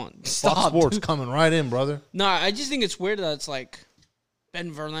 Come on, stop. Fox Sports dude. coming right in, brother. No, I just think it's weird that it's like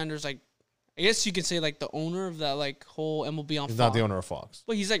Ben Verlander's like, I guess you could say like the owner of that like whole MLB on Fox. He's not the owner of Fox.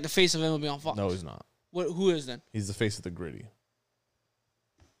 But he's like the face of MLB on Fox. No, he's not. Who is then? He's the face of the Gritty.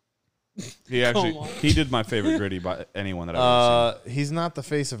 He did my favorite Gritty by anyone that I've ever He's not the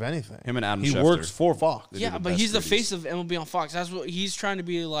face of anything. Him and Adam He Schefter. works for Fox. They do Yeah, the but best he's the Gritties. face of MLB on Fox. That's what he's trying to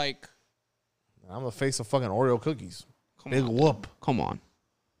be like. I'm the face of fucking Oreo cookies. Come Big on, whoop. Come on.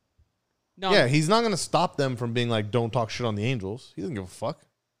 No. Yeah, he's not going to stop them from being like, don't talk shit on the Angels. He doesn't give a fuck.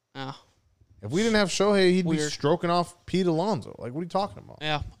 Yeah. If we didn't have Shohei, he'd be Weird. stroking off Pete Alonso. Like, what are you talking about?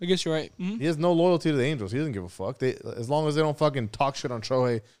 Yeah, I guess you're right. Mhm. He has no loyalty to the Angels. He doesn't give a fuck. As long as they don't fucking talk shit on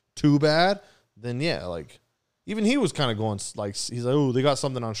Shohei too bad, then yeah, like, even he was kind of going, like, he's like, oh, they got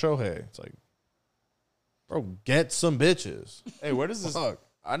something on Shohei. It's like, bro, get some bitches. Hey, where does this? Fuck.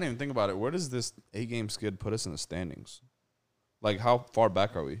 I didn't even think about it. Where does this 8-game skid put us in the standings? Like, how far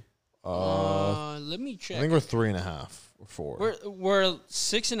back are we? Let me I check. think we're 3.5 or 4. We're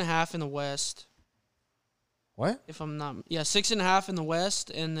 6.5 in the West. What? If I'm not, 6.5 in the West,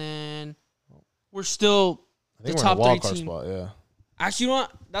 and then we're still I think the we're top in a wild 3 card team. spot, yeah. Actually, you know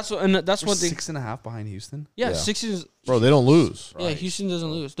what? That's We're one thing. 6.5 behind Houston. Yeah, Yeah. 6 is. Bro, they don't lose. Yeah, Right. Houston doesn't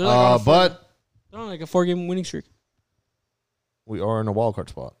lose. They're like they're on like a 4-game winning streak. We are in a wild card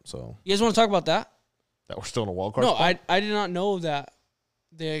spot, so You guys want to talk about that? that we're still in a wild card No, spot. I did not know that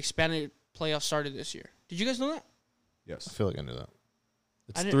the expanded playoff started this year. Did you guys know that? Yes. I feel like I knew that.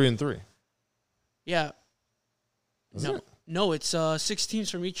 It's didn't- 3-3. Yeah. Is no, it? no, it's 6 teams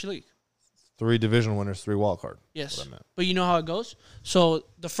from each league. 3 division winners, 3 wild card. Yes, What I meant. but you know how it goes. So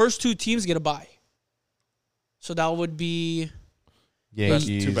the first 2 teams get a bye. So that would be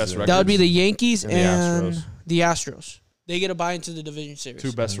Yankees. two best and- records. that would be the Yankees And and, the the Astros. They get a bye into the division series.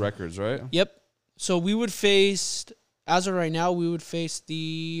 2 best records, right? Yep. So we would face, as of right now, we would face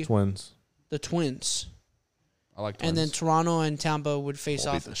the Twins. Twins, I like. and then Twins. Toronto and Tampa would face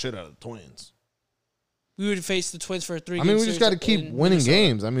We'll beat off. the shit out of the Twins. We would face the Twins for a 3-game I mean, we series just got to keep in winning Minnesota.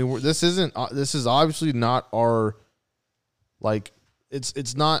 games. I mean, this is obviously not our, like,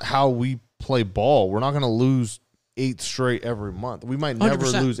 it's not how we play ball. We're not going to lose 8 straight every month. We might never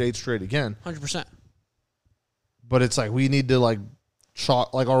 100%. lose 8 straight again. 100%. But it's like we need to like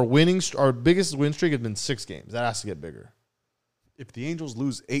chalk, like our biggest win streak has been 6 games. That has to get bigger. If the Angels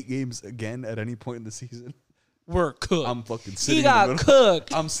lose 8 games again at any point in the season, We're cooked. I'm fucking sitting. He got in the middle.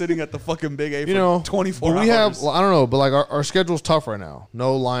 cooked. I'm sitting at the fucking Big A for You know, 24 but hours. we have, I don't know, but like our schedule's tough right now.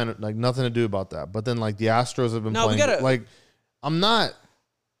 No line, like nothing to do about that. But then like the Astros have been No, we playing. gotta- Like I'm not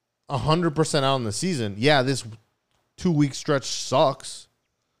 100% out in the season. Yeah, this 2-week stretch sucks,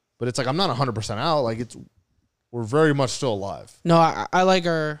 but it's like I'm not 100% out. Like we're very much still alive. No, I like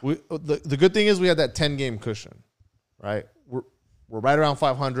our. The good thing is we had that 10-game cushion, right? We're right around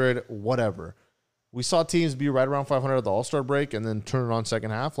 500, whatever. We saw teams be right around 500 at the All-Star break and then turn it on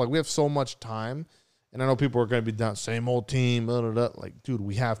second half. Like, we have so much time. And I know people are going to be down, same old team, blah, blah, blah. Like, dude,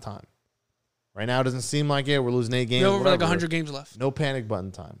 we have time. Right now, it doesn't seem like it. We're losing 8 games. We have over like whatever. 100 games left. No panic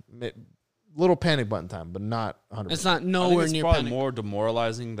button time. Little panic button time, but not 100%. It's not I think nowhere it's near probably panic. more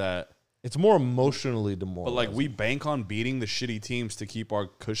demoralizing that. It's more emotionally But demoralizing. like we bank on beating the shitty teams to keep our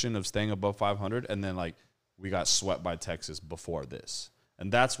cushion of staying above 500, and then like we got swept by Texas before this,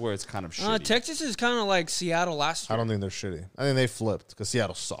 and that's where it's kind of shitty. Texas is kind of like Seattle last year. I don't think they're shitty. I think they flipped because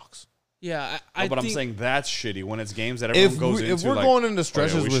Seattle sucks. Yeah, No, but I'm think, saying that's shitty when it's games that everyone goes into. If we're like, going into oh, yeah,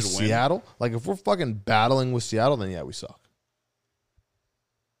 stretches we with should win. Seattle, like if we're fucking battling with Seattle, then yeah, we suck.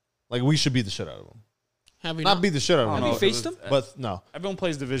 Like we should beat the shit out of them. have we Not beat the shit out I of don't them, you know, faced 'cause them? but no. Everyone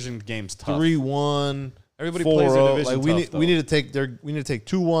plays division games tough. 3-1. Everybody 4-0. plays their division Like we tough, need though. we need to take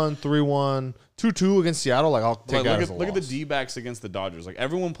 2-1, 3-1, 2-2 against Seattle. Like I'll take Like, that look as a look at the loss. D-backs against the Dodgers. Like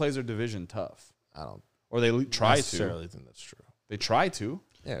everyone plays their division tough, I don't or they try to. necessarily think that's true. They try to.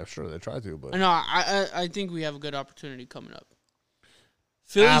 Yeah, sure they try to, but No, I think we have a good opportunity coming up.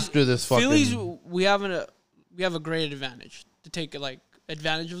 Phillies, after this fucking Phillies, we have a great advantage to take like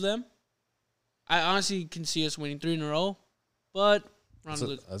advantage of them. I honestly can see us winning 3 in a row, but that's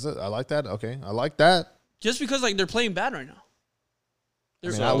it. I like that. Okay, I like that. just because like they're playing bad right now. I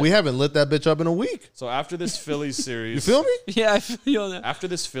mean, we haven't lit that bitch up in a week. So after this Phillies series, You feel me? Yeah, I feel that. After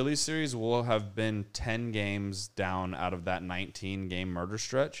this Phillies series, we'll have been 10 games down out of that 19-game murder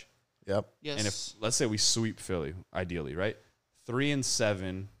stretch. Yep. Yes. And if let's say we sweep Philly, ideally, right?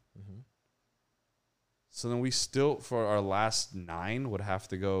 3-7, So then we still, for our last 9, would have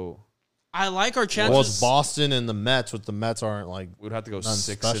to go. I like our Well, chances. it's Boston and the Mets, but the Mets aren't like We'd have to go Nothing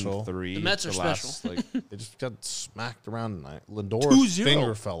 6 special. and 3. The Mets are last, like, they just got smacked around tonight. Lindor's 2-0.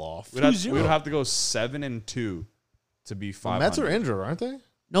 finger fell off. we would 2-0. have to go 7 and 2 to be The 500. Mets are injured, aren't they?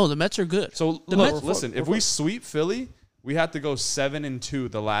 No, the Mets are good. So The look, Mets- listen, if we sweep Philly, we have to go 7 and 2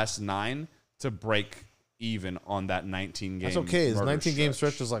 the last 9 to break even on that 19 game. That's okay. His murder 19 game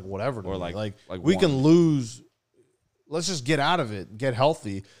stretch is like whatever. Or Or like we can one. lose. Let's just get out of it. Get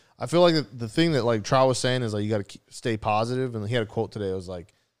healthy. I feel like the thing that like Trout was saying is like you got to stay positive. And he had a quote today. It was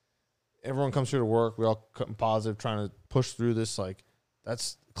like, everyone comes here to work. We all come positive, trying to push through this. Like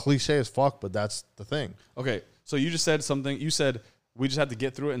that's cliche as fuck, but that's the thing. Okay, so you just said something. You said we just have to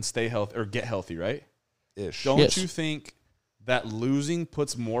get through it and stay healthy or get healthy, right? Ish. Don't Yes. you think that losing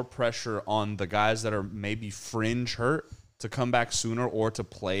puts more pressure on the guys that are maybe fringe hurt to come back sooner or to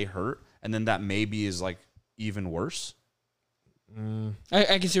play hurt, and then that maybe is like even worse?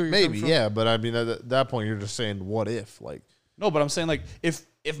 I can see where you're Maybe, coming from. yeah, but I mean at that point you're just saying what if, like No, but I'm saying like if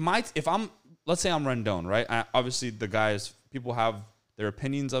I'm let's say I'm Rendon, right? Obviously the guys, people have their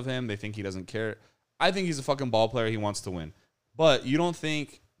opinions of him. They think he doesn't care. I think he's a fucking ball player. He wants to win. But you don't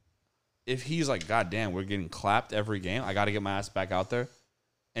think if he's like, God damn, we're getting clapped every game, I got to get my ass back out there,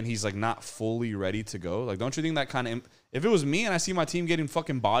 and he's like not fully ready to go? Like, don't you think that kind of, if it was me and I see my team getting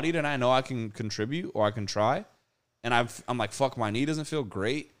fucking bodied and I know I can contribute or I can try, and I'm like, fuck, my knee doesn't feel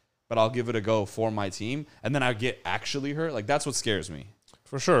great, but I'll give it a go for my team, and then I get actually hurt, like that's what scares me.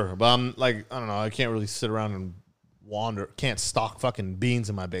 for sure. But I'm like, I don't know. I can't really sit around and wander. Can't stock fucking beans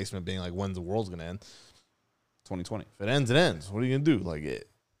in my basement, being like, when's the world's gonna end? 2020. If it ends, it ends. What are you gonna do? Like it.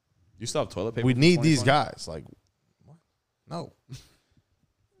 You still have toilet paper? We for need these 2020? guys. Like, what? No.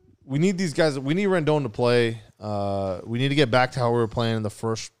 We need these guys. We need Rendon to play. We need to get back to how we were playing in the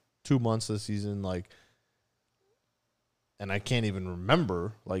first 2 months of the season. Like, and I can't even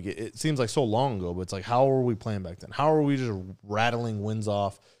remember. Like, it seems like so long ago, but it's like, how were we playing back then? How are we just rattling wins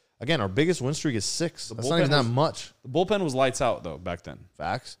off? Again, our biggest win streak is 6. That's not bullpen even that was- much. The bullpen was lights out though back then,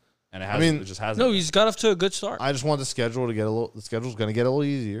 Facts. and it I has. mean, it just hasn't. No, he's got off to a good start. I just want the schedule to get a little. The schedule's going to get a little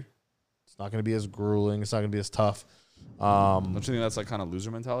easier. It's not going to be as grueling. It's not going to be as tough. Don't you think that's like kind of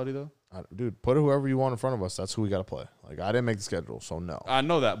loser mentality though? Dude, put whoever you want in front of us. That's who we got to play. Like, I didn't make the schedule, so no. I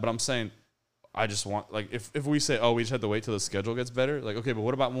know that, but I'm saying, I just want like if we say, oh, we just have to wait till the schedule gets better. Like, okay, but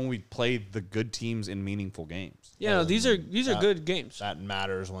what about when we play the good teams in meaningful games? Yeah, no, these are that- good games. That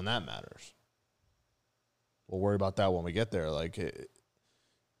matters when that matters. We'll worry about that when we get there. Like,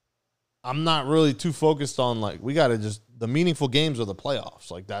 I'm not really too focused on, like, we got to just, the meaningful games are the playoffs.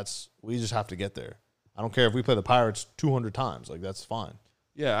 Like, we just have to get there. I don't care if we play the Pirates 200 times. Like, that's fine.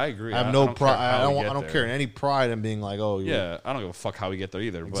 Yeah, I agree. I have no don't pride. care how we I get don't there. care in any pride in being like, oh, Yeah, I don't give a fuck how we get there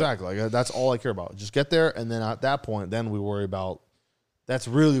either. exactly. Like, that's all I care about. Just get there, and then at that point, then we worry about. That's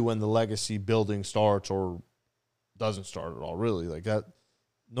really when the legacy building starts or doesn't start at all. Really, like that.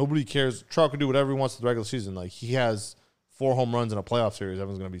 Nobody cares. Trout can do whatever he wants in the regular season. Like, he has 4 home runs in a playoff series.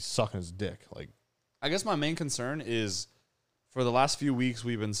 Everyone's gonna be sucking his dick. Like, I guess my main concern is for the last few weeks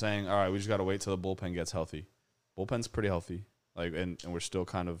we've been saying, all right, we just got to wait till the bullpen gets healthy. Bullpen's pretty healthy, like, and we're still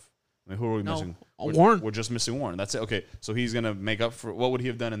kind of. I mean, who are we missing? Warren. We're just missing Warren. That's it. Okay, so he's gonna make up for what would he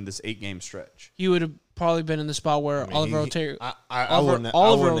have done in this 8-game stretch? He would have probably been in the spot where I mean, Oliver he- Otero. I Oliver- wouldn't. I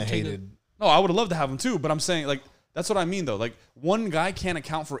Oliver wouldn't have Otero- hated. No, I would have loved to have him too, but I'm saying like that's what I mean though. Like one guy can't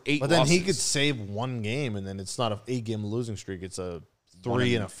account for 8 But then losses. he could save one game, and then it's not a 8-game losing streak. It's a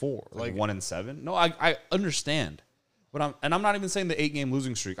 3 and a 4. like Like, 1 and 7. No, I understand, but I'm not even saying the 8-game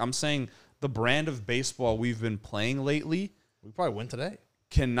losing streak. I'm saying the brand of baseball we've been playing lately we probably win today.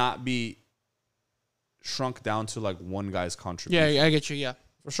 cannot be shrunk down to like one guy's contribution. Yeah, I get you. Yeah.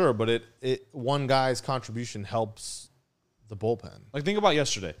 For sure, but it one guy's contribution helps the bullpen. Like think about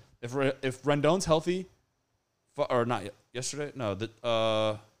yesterday. If Rendon's healthy, or not yesterday,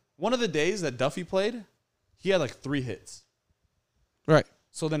 no, one of the days that Duffy played, he had like 3 hits. Right.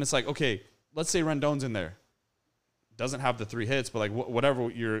 So then it's like, okay, let's say Rendon's in there. Doesn't have the 3 hits, but like whatever,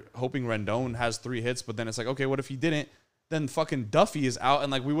 you're hoping Rendon has 3 hits, but then it's like, okay, what if he didn't? Then fucking Duffy is out,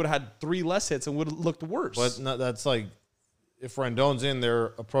 and like we would have had 3 less hits and would have looked worse. But no, that's like, if Rendon's in, they're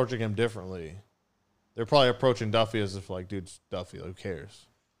approaching him differently. They're probably approaching Duffy as if like, dude, it's Duffy, who cares?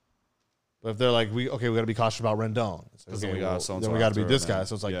 But if they're like, we got to be cautious about Rendon. It's like, then okay, we got well, so-and-so then we got to be after, this and guy. then-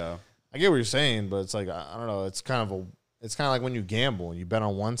 So it's like, yeah. I get what you're saying, but it's like, I don't know. It's kind of like when you gamble and you bet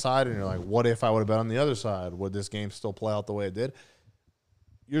on one side and you're like, what if I would have bet on the other side? Would this game still play out the way it did?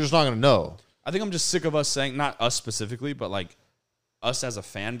 You're just not going to know. I think I'm just sick of us saying, not us specifically, but like us as a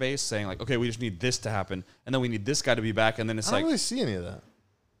fan base saying like, okay, we just need this to happen, and then we need this guy to be back, and then it's I like, don't really see any of that.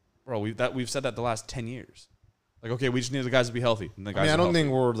 bro, we've said that the last 10 years. Like, okay, we just need the guys to be healthy. And the guys I are don't healthy.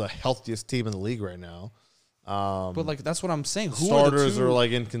 think we're the healthiest team in the league right now. But like that's what I'm saying. Who Starters are, are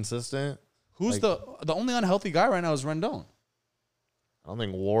like inconsistent. who's the only unhealthy guy right now is Rendon. I don't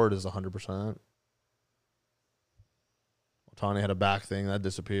think Ward is 100%. Otani had a back thing that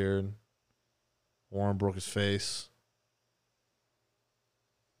disappeared. Warren broke his face.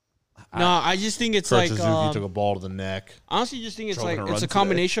 No, I just think it's Kurt like Suzuki took a ball to the neck. honestly, just think it's Trouble like to it's run a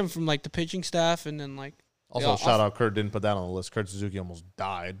combination from like the pitching staff and then like Also, Yeah, shout out Kurt didn't put that on the list. Kurt Suzuki almost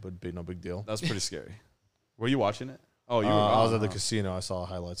died, but no big deal. That's pretty scary. Were you watching it? Oh, you were. I was at the oh. casino. I saw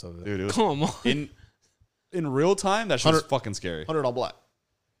highlights of it. Dude, it was come on. in real time. That shit was 100 fucking scary. 100 all black.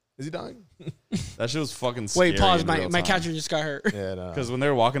 Is he dying? That shit was fucking scary. Wait, pause. in My real my time. catcher just got hurt. Yeah, no. Because when they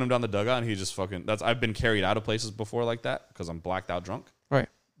were walking him down the dugout, and he just fucking. I've been carried out of places before like that because I'm blacked out drunk. Right.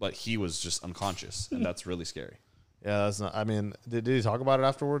 But he was just unconscious, and that's really scary. Yeah, that's not. I mean, did he talk about it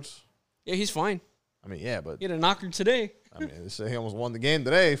afterwards? Yeah, he's fine. I mean, yeah, but He had a knocker today. I mean, they say he almost won the game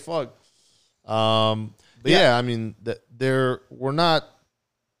today. Fuck. But yeah, I mean, we're not.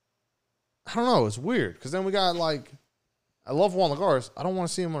 I don't know. It's weird because then we got like, I love Juan Lagares. I don't want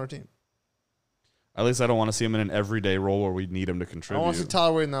to see him on our team. At least I don't want to see him in an everyday role where we need him to I contribute. don't want to see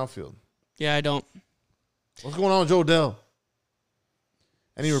Tyler Wade in the outfield. Yeah, I don't. What's going on with Joe Dell?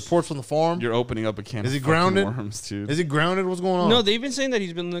 Any reports from the farm? You're opening up a can. Is of he fucking grounded? Worms, dude. Is he grounded? What's going on? No, they've been saying that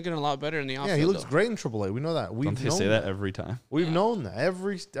he's been looking a lot better in the outfield. yeah, he looks though. great in AAA. We know that. We've Don't they known say that every time? We've Yeah. known that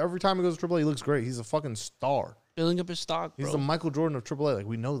every time he goes to AAA, he looks great. He's a fucking star. building up his stock, bro. He's the Michael Jordan of AAA. Like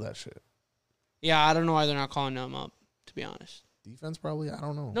we know that shit. Yeah, I don't know why they're not calling him up, to be honest. Defense probably. I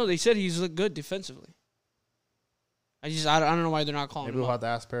don't know. No, they said he's looked good defensively. I don't know why they're not calling Maybe him we'll up. have to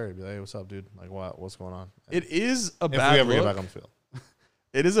ask Perry. Be like, hey, what's up, dude? Like, what's going on? It is a if bad we ever look. get back on the field.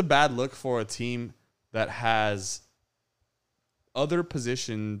 It is a bad look for a team that has other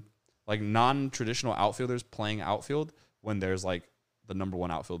position, like non-traditional outfielders playing outfield when there's like the number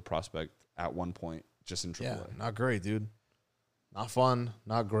one outfield prospect at one point just in AAA. Yeah, not great, dude. Not fun.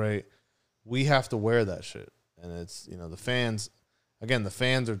 Not great. We have to wear that shit, and it's the fans. Again, the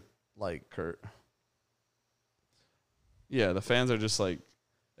fans are like Kurt. Yeah, the fans are just like,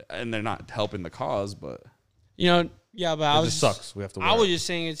 and they're not helping the cause, but Yeah, but I it was just sucks. We have to. Wear I was it. just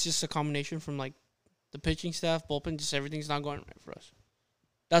saying it's just a combination from like the pitching staff, bullpen, just everything's not going right for us.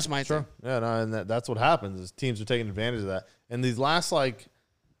 That's my Sure. thing. Yeah, no, and that's what happens is teams are taking advantage of that. And these last I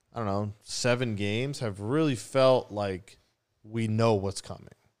don't know, 7 games have really felt like we know what's coming.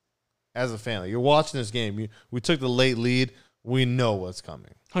 As a fan, like you're watching this game, we took the late lead. We know what's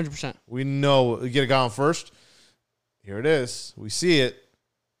coming. 100%. We know you get a guy on first. Here it is. We see it,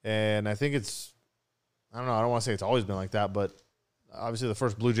 and I think it's. I don't know. I don't want to say it's always been like that, but obviously the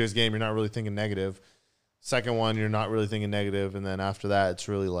first Blue Jays game, you're not really thinking negative. Second one, you're not really thinking negative, and then after that, it's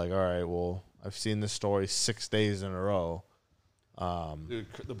really like, all right, well, I've seen this story 6 days in a row. dude,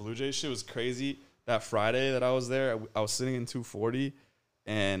 the Blue Jays shit was crazy. That Friday that I was there, I was sitting in 240,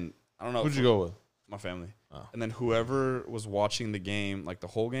 and I don't know. Who'd you go with? My family. Oh. And then whoever was watching the game, like the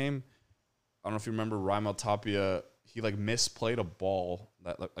whole game, I don't know if you remember Raimel Tapia, he like misplayed a ball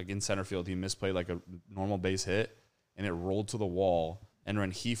that like in center field. He misplayed like a normal base hit, and it rolled to the wall. And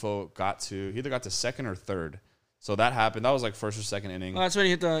Rengifo he either got to second or third. So that happened. That was like first or second inning. Well, that's when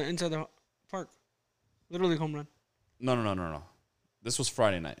he hit the inside the park. Literally home run. No. This was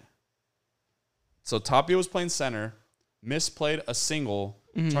Friday night. So Tapia was playing center, misplayed a single,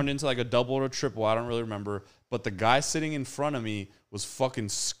 turned into like a double or a triple. I don't really remember. But the guy sitting in front of me was fucking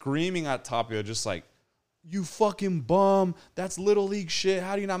screaming at Tapia, just like, you fucking bum. That's little league shit.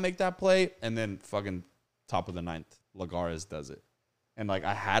 How do you not make that play? And then fucking top of the ninth, Lagares does it. And like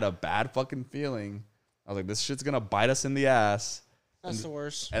I had a bad fucking feeling. I was like, this shit's gonna bite us in the ass. That's the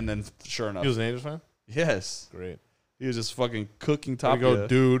worst. And then sure enough, He was an Angels fan? yes, Great. he was just fucking cooking There Tapia. you go,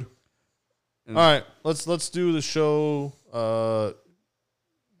 dude. And- All right, let's do the show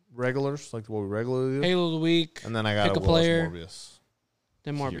regulars, like what we regularly do. Halo of the week, And then I got pick a Willis player. Morbius.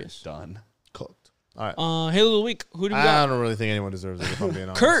 then You're Morbius. done. Cooked. All right. Halo of the week. Who do we I got? don't really think anyone deserves it, if I'm being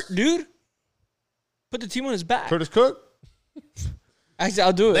honest. Kurt, dude. Put the team on his back. Curtis Cook? Actually,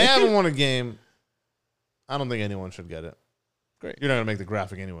 I'll do it. They haven't won a game. I don't think anyone should get it. Great. You're not going to make the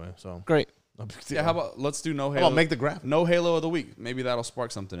graphic anyway, so. Great. No big deal. Yeah, how about let's do no How Halo? about make the graphic? no Halo of the week. Maybe that'll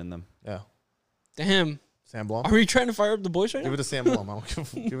spark something in them. Yeah. Damn. Sam Blum? Are we trying to fire up the boys right Give now? it to Sam Blum. I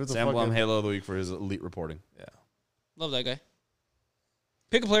don't give it to Sam Blum fucking. Halo of the week for his elite reporting. Yeah. Love that guy.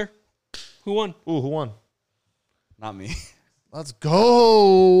 Pick a player. Who won? Ooh, who won? Not me. Let's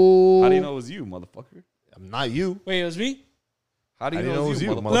go. How do you know it was you, motherfucker? I'm not you. Wait, it was me? How do you know it was you,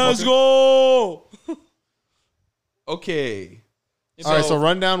 motherfucker? Let's go. Okay. All right, so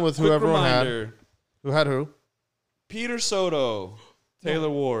run down with who quick everyone had. reminder, Who had who? Peter Soto, Taylor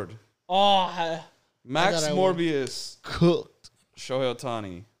Ward, Oh, Max I won. Morbius, Cooked. Shohei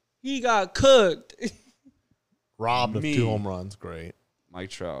Ohtani, he got cooked. Robbed of Me. 2 home runs. Great. Mike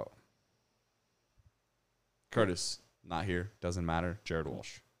Trout, Curtis, not here, doesn't matter. Jared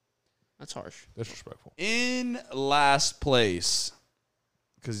Walsh. That's harsh. Disrespectful. In last place,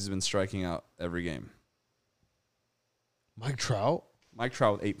 because he's been striking out every game. Mike Trout? Mike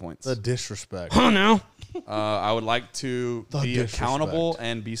Trout with 8 points. The disrespect. Oh no. I would like to The be disrespect. accountable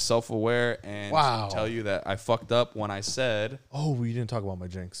and be self-aware and Wow. tell you that I fucked up when I said Oh, we didn't talk about my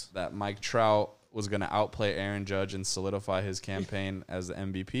jinx. that Mike Trout was going to outplay Aaron Judge and solidify his campaign as the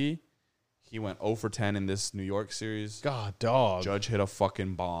MVP. He went 0 for 10 in this New York series. God, dog. Judge hit a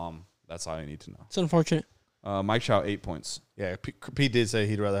fucking bomb. That's all I need to know. It's unfortunate. Mike Trout, 8 points. Yeah, Pete did say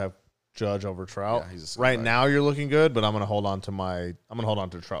he'd rather have Judge over Trout. Yeah, he's a Right scumbag. now, you're looking good, but I'm gonna hold on to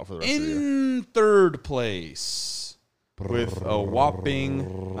Trout for the rest of the year. In third place with a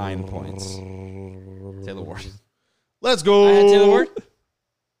whopping 9 points. Taylor Ward. Let's go.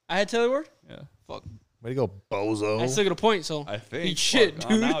 I had Taylor Ward. Yeah. Fuck. Way to go, bozo. I still get a point, so I think. eat shit, Fuck.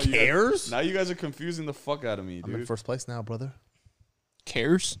 dude. Now you Cares? guys, now you guys are confusing the fuck out of me, I'm in dude. first place now, brother.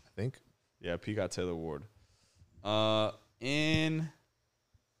 Cares. I think. Yeah, P got Taylor Ward. In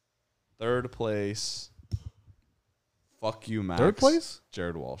third place, fuck you, Max. Third place?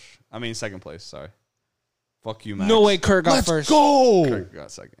 Jared Walsh. I mean, second place. Sorry. Fuck you, Max. No way, Kurt got Let's first. go. Kirk got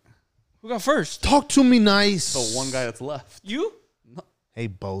second. Who got first? Talk to me nice. The one guy that's left. You? Hey,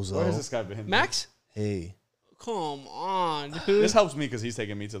 bozo. Where has this guy been? Max? Hey, Come on, dude. This helps me because he's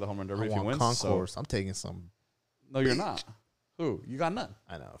taking me to the home run derby I if he want wins. So. concourse. I'm taking some. No, you're not. Who? You got none.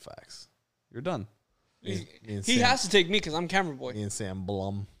 I know facts. You're done. Me and He Sam- has to take me because I'm camera boy. Me and Sam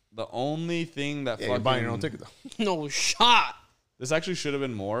Blum. The only thing that Yeah, you're fucking buying your own ticket though. No shot. This actually should have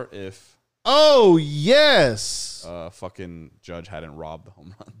been more if Oh yes. fucking Judge hadn't robbed the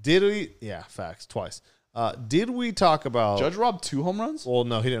home run. Did we? Yeah, facts. Twice. Did we talk about? Judge robbed 2 home runs? Well,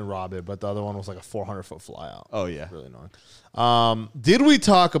 no, he didn't rob it, but the other one was like a 400-foot fly out. Oh, yeah. Really annoying. Did we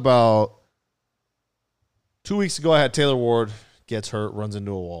talk about 2 weeks ago? I had Taylor Ward gets hurt, runs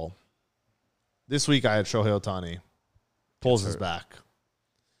into a wall. This week I had Shohei Ohtani pulls his back.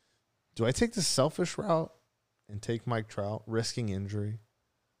 Do I take the selfish route and take Mike Trout, risking injury,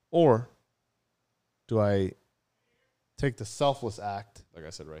 or do I take the selfless act Like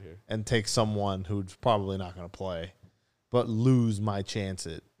I said right here. and take someone who's probably not going to play, but lose my chance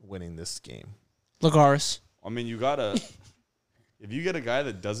at winning this game? Lagares. I mean, you got to... If you get a guy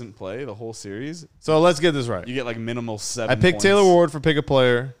that doesn't play the whole series, So let's get this right. you get like minimal 7 I picked points. Taylor Ward for pick a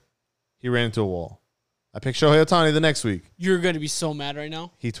player. He ran into a wall. I picked Shohei Ohtani the next week. You're going to be so mad right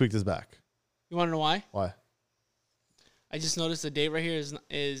now. He tweaked his back. You want to know why? Why? I just noticed the date right here is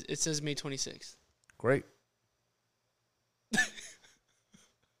it says May 26th. Great.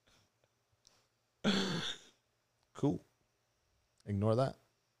 Cool. Ignore that.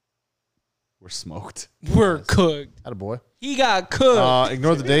 We're smoked. We're cooked. Attaboy. He got cooked.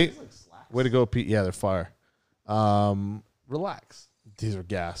 Ignore the date. Way to go, Pete. Yeah, they're fire. Relax. These are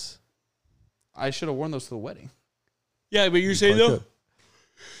gas. I should have worn those to the wedding. Yeah, but you're saying Probably though? could.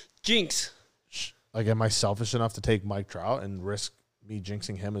 Jinx. Like, am I selfish enough to take Mike Trout and risk me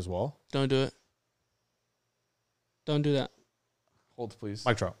jinxing him as well? Don't do it. Don't do that. Hold, please.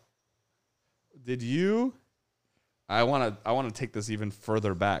 Mike Trout. Did you... I want to take this even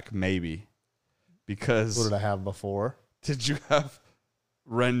further back, maybe. Because... What did I have before? Did you have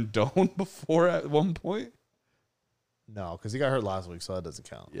Rendon before at one point? No, because he got hurt last week, so that doesn't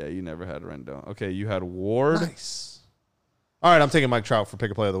count. Yeah, you never had Rendon. Okay, you had Ward. Nice. All right, I'm taking Mike Trout for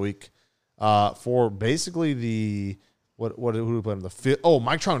pick a play of the week. For basically the who do we play in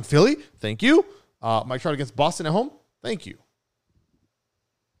Mike Trout in Philly. Thank you. Mike Trout against Boston at home. Thank you.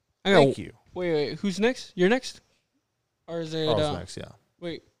 Thank you. Wait. Who's next? You're next? Or is it... Carl's next, yeah.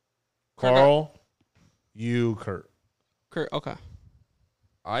 Wait. Carl, you, Kurt. Kurt. Okay.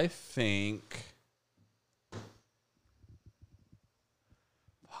 I think...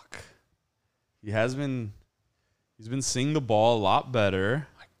 Fuck. He's been seeing the ball a lot better.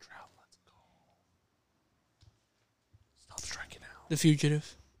 Mike Trout, let's go. Stop striking out. The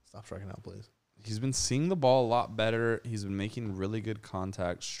Fugitive. Stop striking out, please. He's been seeing the ball a lot better. He's been making really good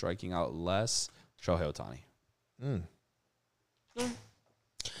contact, striking out less. Shohei Ohtani.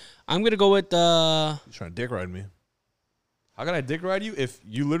 I'm going to go with... You trying to dick ride me? How could I dick ride you if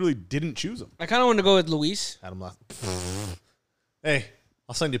you literally didn't choose him? I kind of want to go with Luis. Adam left. Hey,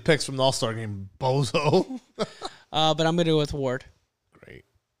 I'll send you pics from the All-Star game, bozo. But I'm going to go with Ward. Great.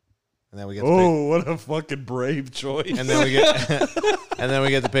 and then we get to pick, what a fucking brave choice. and then we get and then we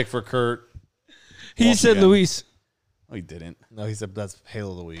get to pick for Kurt. He Walsh said again. Luis. No, he didn't. No, he said that's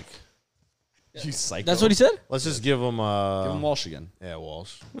Halo of the week. You psycho. That's what he said? Let's just give him Give him Walsh again. yeah,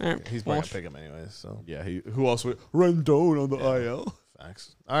 Walsh. All right, He's probably Walsh. gonna pick him anyways. So Yeah, who else would Rendon on the IL?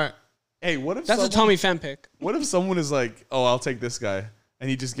 facts. All right. Hey, what if That's a Tommy fan pick. What if someone is like, oh, I'll take this guy, and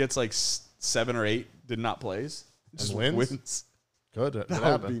he just gets like 7 or 8 did not plays, just wins? Good. That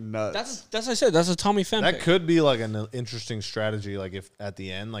That would be nuts. That's what I said. That's a Tommy fan That pick. could be like an interesting strategy. Like if at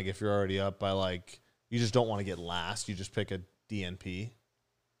the end, like if you're already up by like, you just don't want to get last. You just pick a DNP.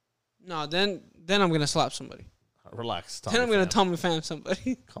 No, then I'm gonna slap somebody. Relax. Then I'm gonna fan. Tommy fan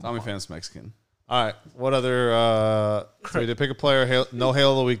somebody. Come Tommy on. Fan's Mexican. All right. What other? So we did pick a player. No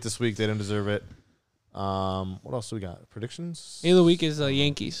Hail of the week this week. They didn't deserve it. What else do we got? Predictions? Halo week is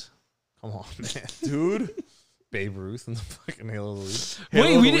Yankees. Come on, man. Dude. Babe Ruth and the fucking Halo of the week. Halo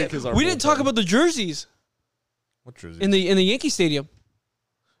Wait, of we the week is our didn't talk bullpen. about the jerseys What jersey? in the Yankee Stadium.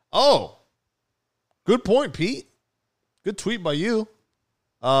 Oh, good point, Pete. Good tweet by you.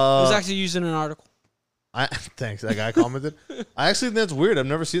 It was actually used in an article. Thanks. That guy commented. I actually think that's weird. I've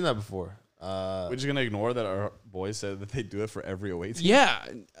never seen that before. We're just gonna ignore that our boys said that they do it for every away team. Yeah.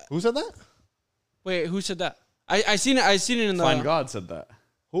 Who said that? Wait, who said that? I seen it. I seen it in the. Fine God said that.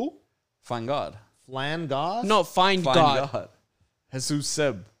 Who? Fine God. Flan God? No, find Fine God. God. Jesus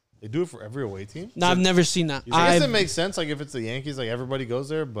Seb. They do it for every away team? No, I've never seen that. I guess it I've makes sense. Like if it's the Yankees, like everybody goes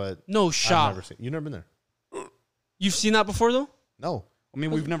there, but no I've shot. never seen. You've never been there? You've seen that before though? No. I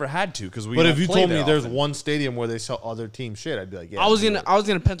mean, we've never had to because we. But don't if you play told me there there's often. one stadium where they sell other team shit, I'd be like, yeah. I was do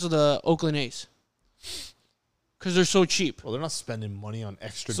gonna it. pencil the Oakland A's because they're so cheap. Well, they're not spending money on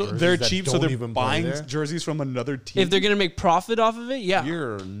extra. so jerseys they're that cheap, so don't they're even play buying there. jerseys from another team. If they're gonna make profit off of it, yeah.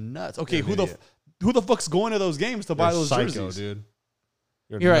 You're nuts. Okay, You're an who idiot. the fuck's going to those games to buy You're those psycho, jerseys? dude.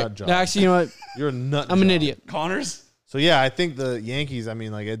 You're a You're nut right. job. Actually, you know what? You're a nut. I'm an job. idiot. Connors. So yeah, I think the Yankees. I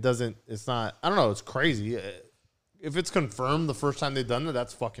mean, like it doesn't. It's not. I don't know. It's crazy. If it's confirmed the first time they've done it,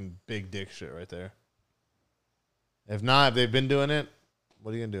 that's fucking big dick shit right there. If not, if they've been doing it,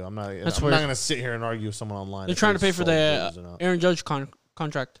 what are you gonna do? I'm not. That's I'm weird. not gonna sit here and argue with someone online. They're if trying to they pay for sold the jerseys or not. Aaron Judge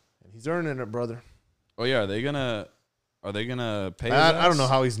contract. He's earning it, brother. Oh yeah, are they gonna pay? his I don't ass? know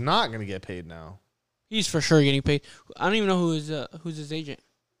how he's not gonna get paid now. He's for sure getting paid. I don't even know who's his agent.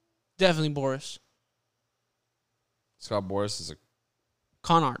 Definitely Boris, Scott Boras is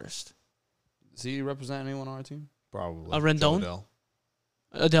con artist. Does he represent anyone on our team? Probably. Rendon? Joe Adele.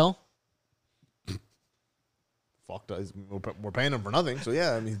 Adele. Fucked up. We're paying him for nothing. So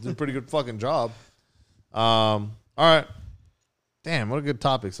yeah, I mean, he's doing a pretty good fucking job. All right. Damn, what a good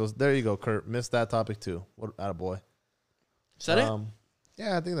topic. So there you go, Kurt. Missed that topic too. What attaboy. Is that it?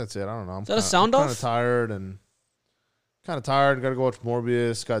 Yeah, I think that's it. I don't know. I'm Is that a sound kind of off? tired and Got to go watch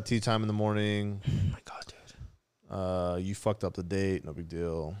Morbius. Got tea time in the morning. Oh my god, dude. You fucked up the date. No big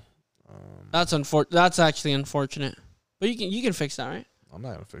deal. That's That's actually unfortunate. But you can fix that, right? I'm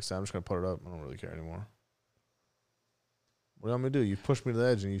not gonna fix that. I'm just gonna put it up. I don't really care anymore. What do you want me to do? You pushed me to the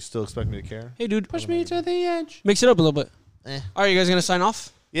edge, and you still expect me to care? Hey, dude, Push me to the edge. mix it up a little bit. Eh. All right, you guys gonna sign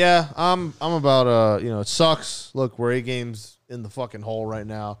off? Yeah, I'm about it sucks. Look, we're 8 games in the fucking hole right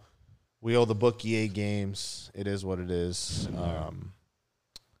now. We owe the bookie 8 games. It is what it is. We'll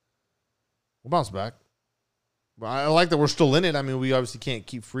bounce back. But I like that we're still in it. I mean, we obviously can't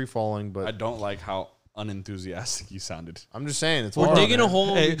keep free falling, but I don't like how unenthusiastic you sounded. I'm just saying it's We're hard, digging man. a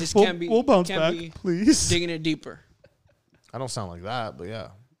hole. Hey, we just we'll- can't be. we'll bounce can't back, be please. Digging it deeper. I don't sound like that, but yeah.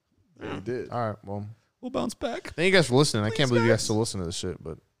 Yeah, you did. All right, well, We'll bounce back. thank you guys for listening. I Please, can't believe you guys guys. still listen to this shit,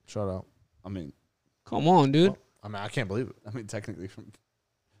 but shout out. I mean, Come on, dude. I mean, I can't believe it. technically, from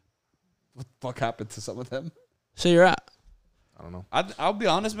what the fuck happened to some of them? So you're at. I don't know. I'll be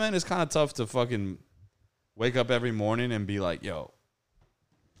honest, man. It's kind of tough to fucking wake up every morning and be like, yo.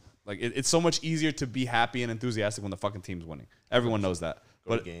 Like, it's so much easier to be happy and enthusiastic when the fucking team's winning. Everyone knows that.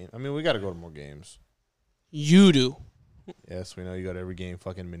 Go to But game. I mean, we got to go to more games. You do. Yes, we know you got every game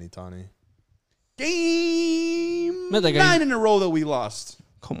fucking mini Tawny. game Met that guy. 9 in a row that we lost.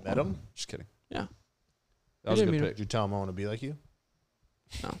 Come Met on. him? Just kidding. Yeah. That was a didn't good mean pick. Did you tell him I want to be like you?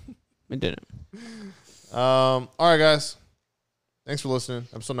 No, it didn't. All right, guys. Thanks for listening.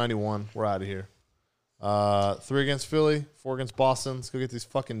 Episode 91. We're out of here. 3 against Philly, 4 against Boston. Let's go get these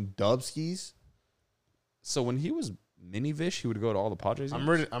fucking dub skis. So when he was mini Vish, he would go to all the Padres I'm games?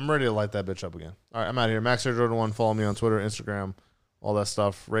 ready. I'm ready to light that bitch up again. All right, I'm out of here. Max Air Jordan 1. Follow me on Twitter, Instagram, all that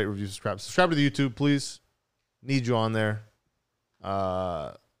stuff. Rate, review, subscribe. Subscribe to the YouTube, please. Need you on there.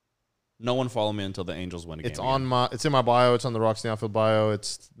 No one follow me until the Angels win a game. It's on my. It's in my bio. It's on the Roxy Outfield bio.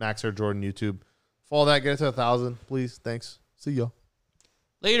 It's Max Air Jordan YouTube. Follow that. Get it to 1,000, please. Thanks. See ya.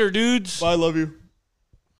 Later, dudes. Bye, love you.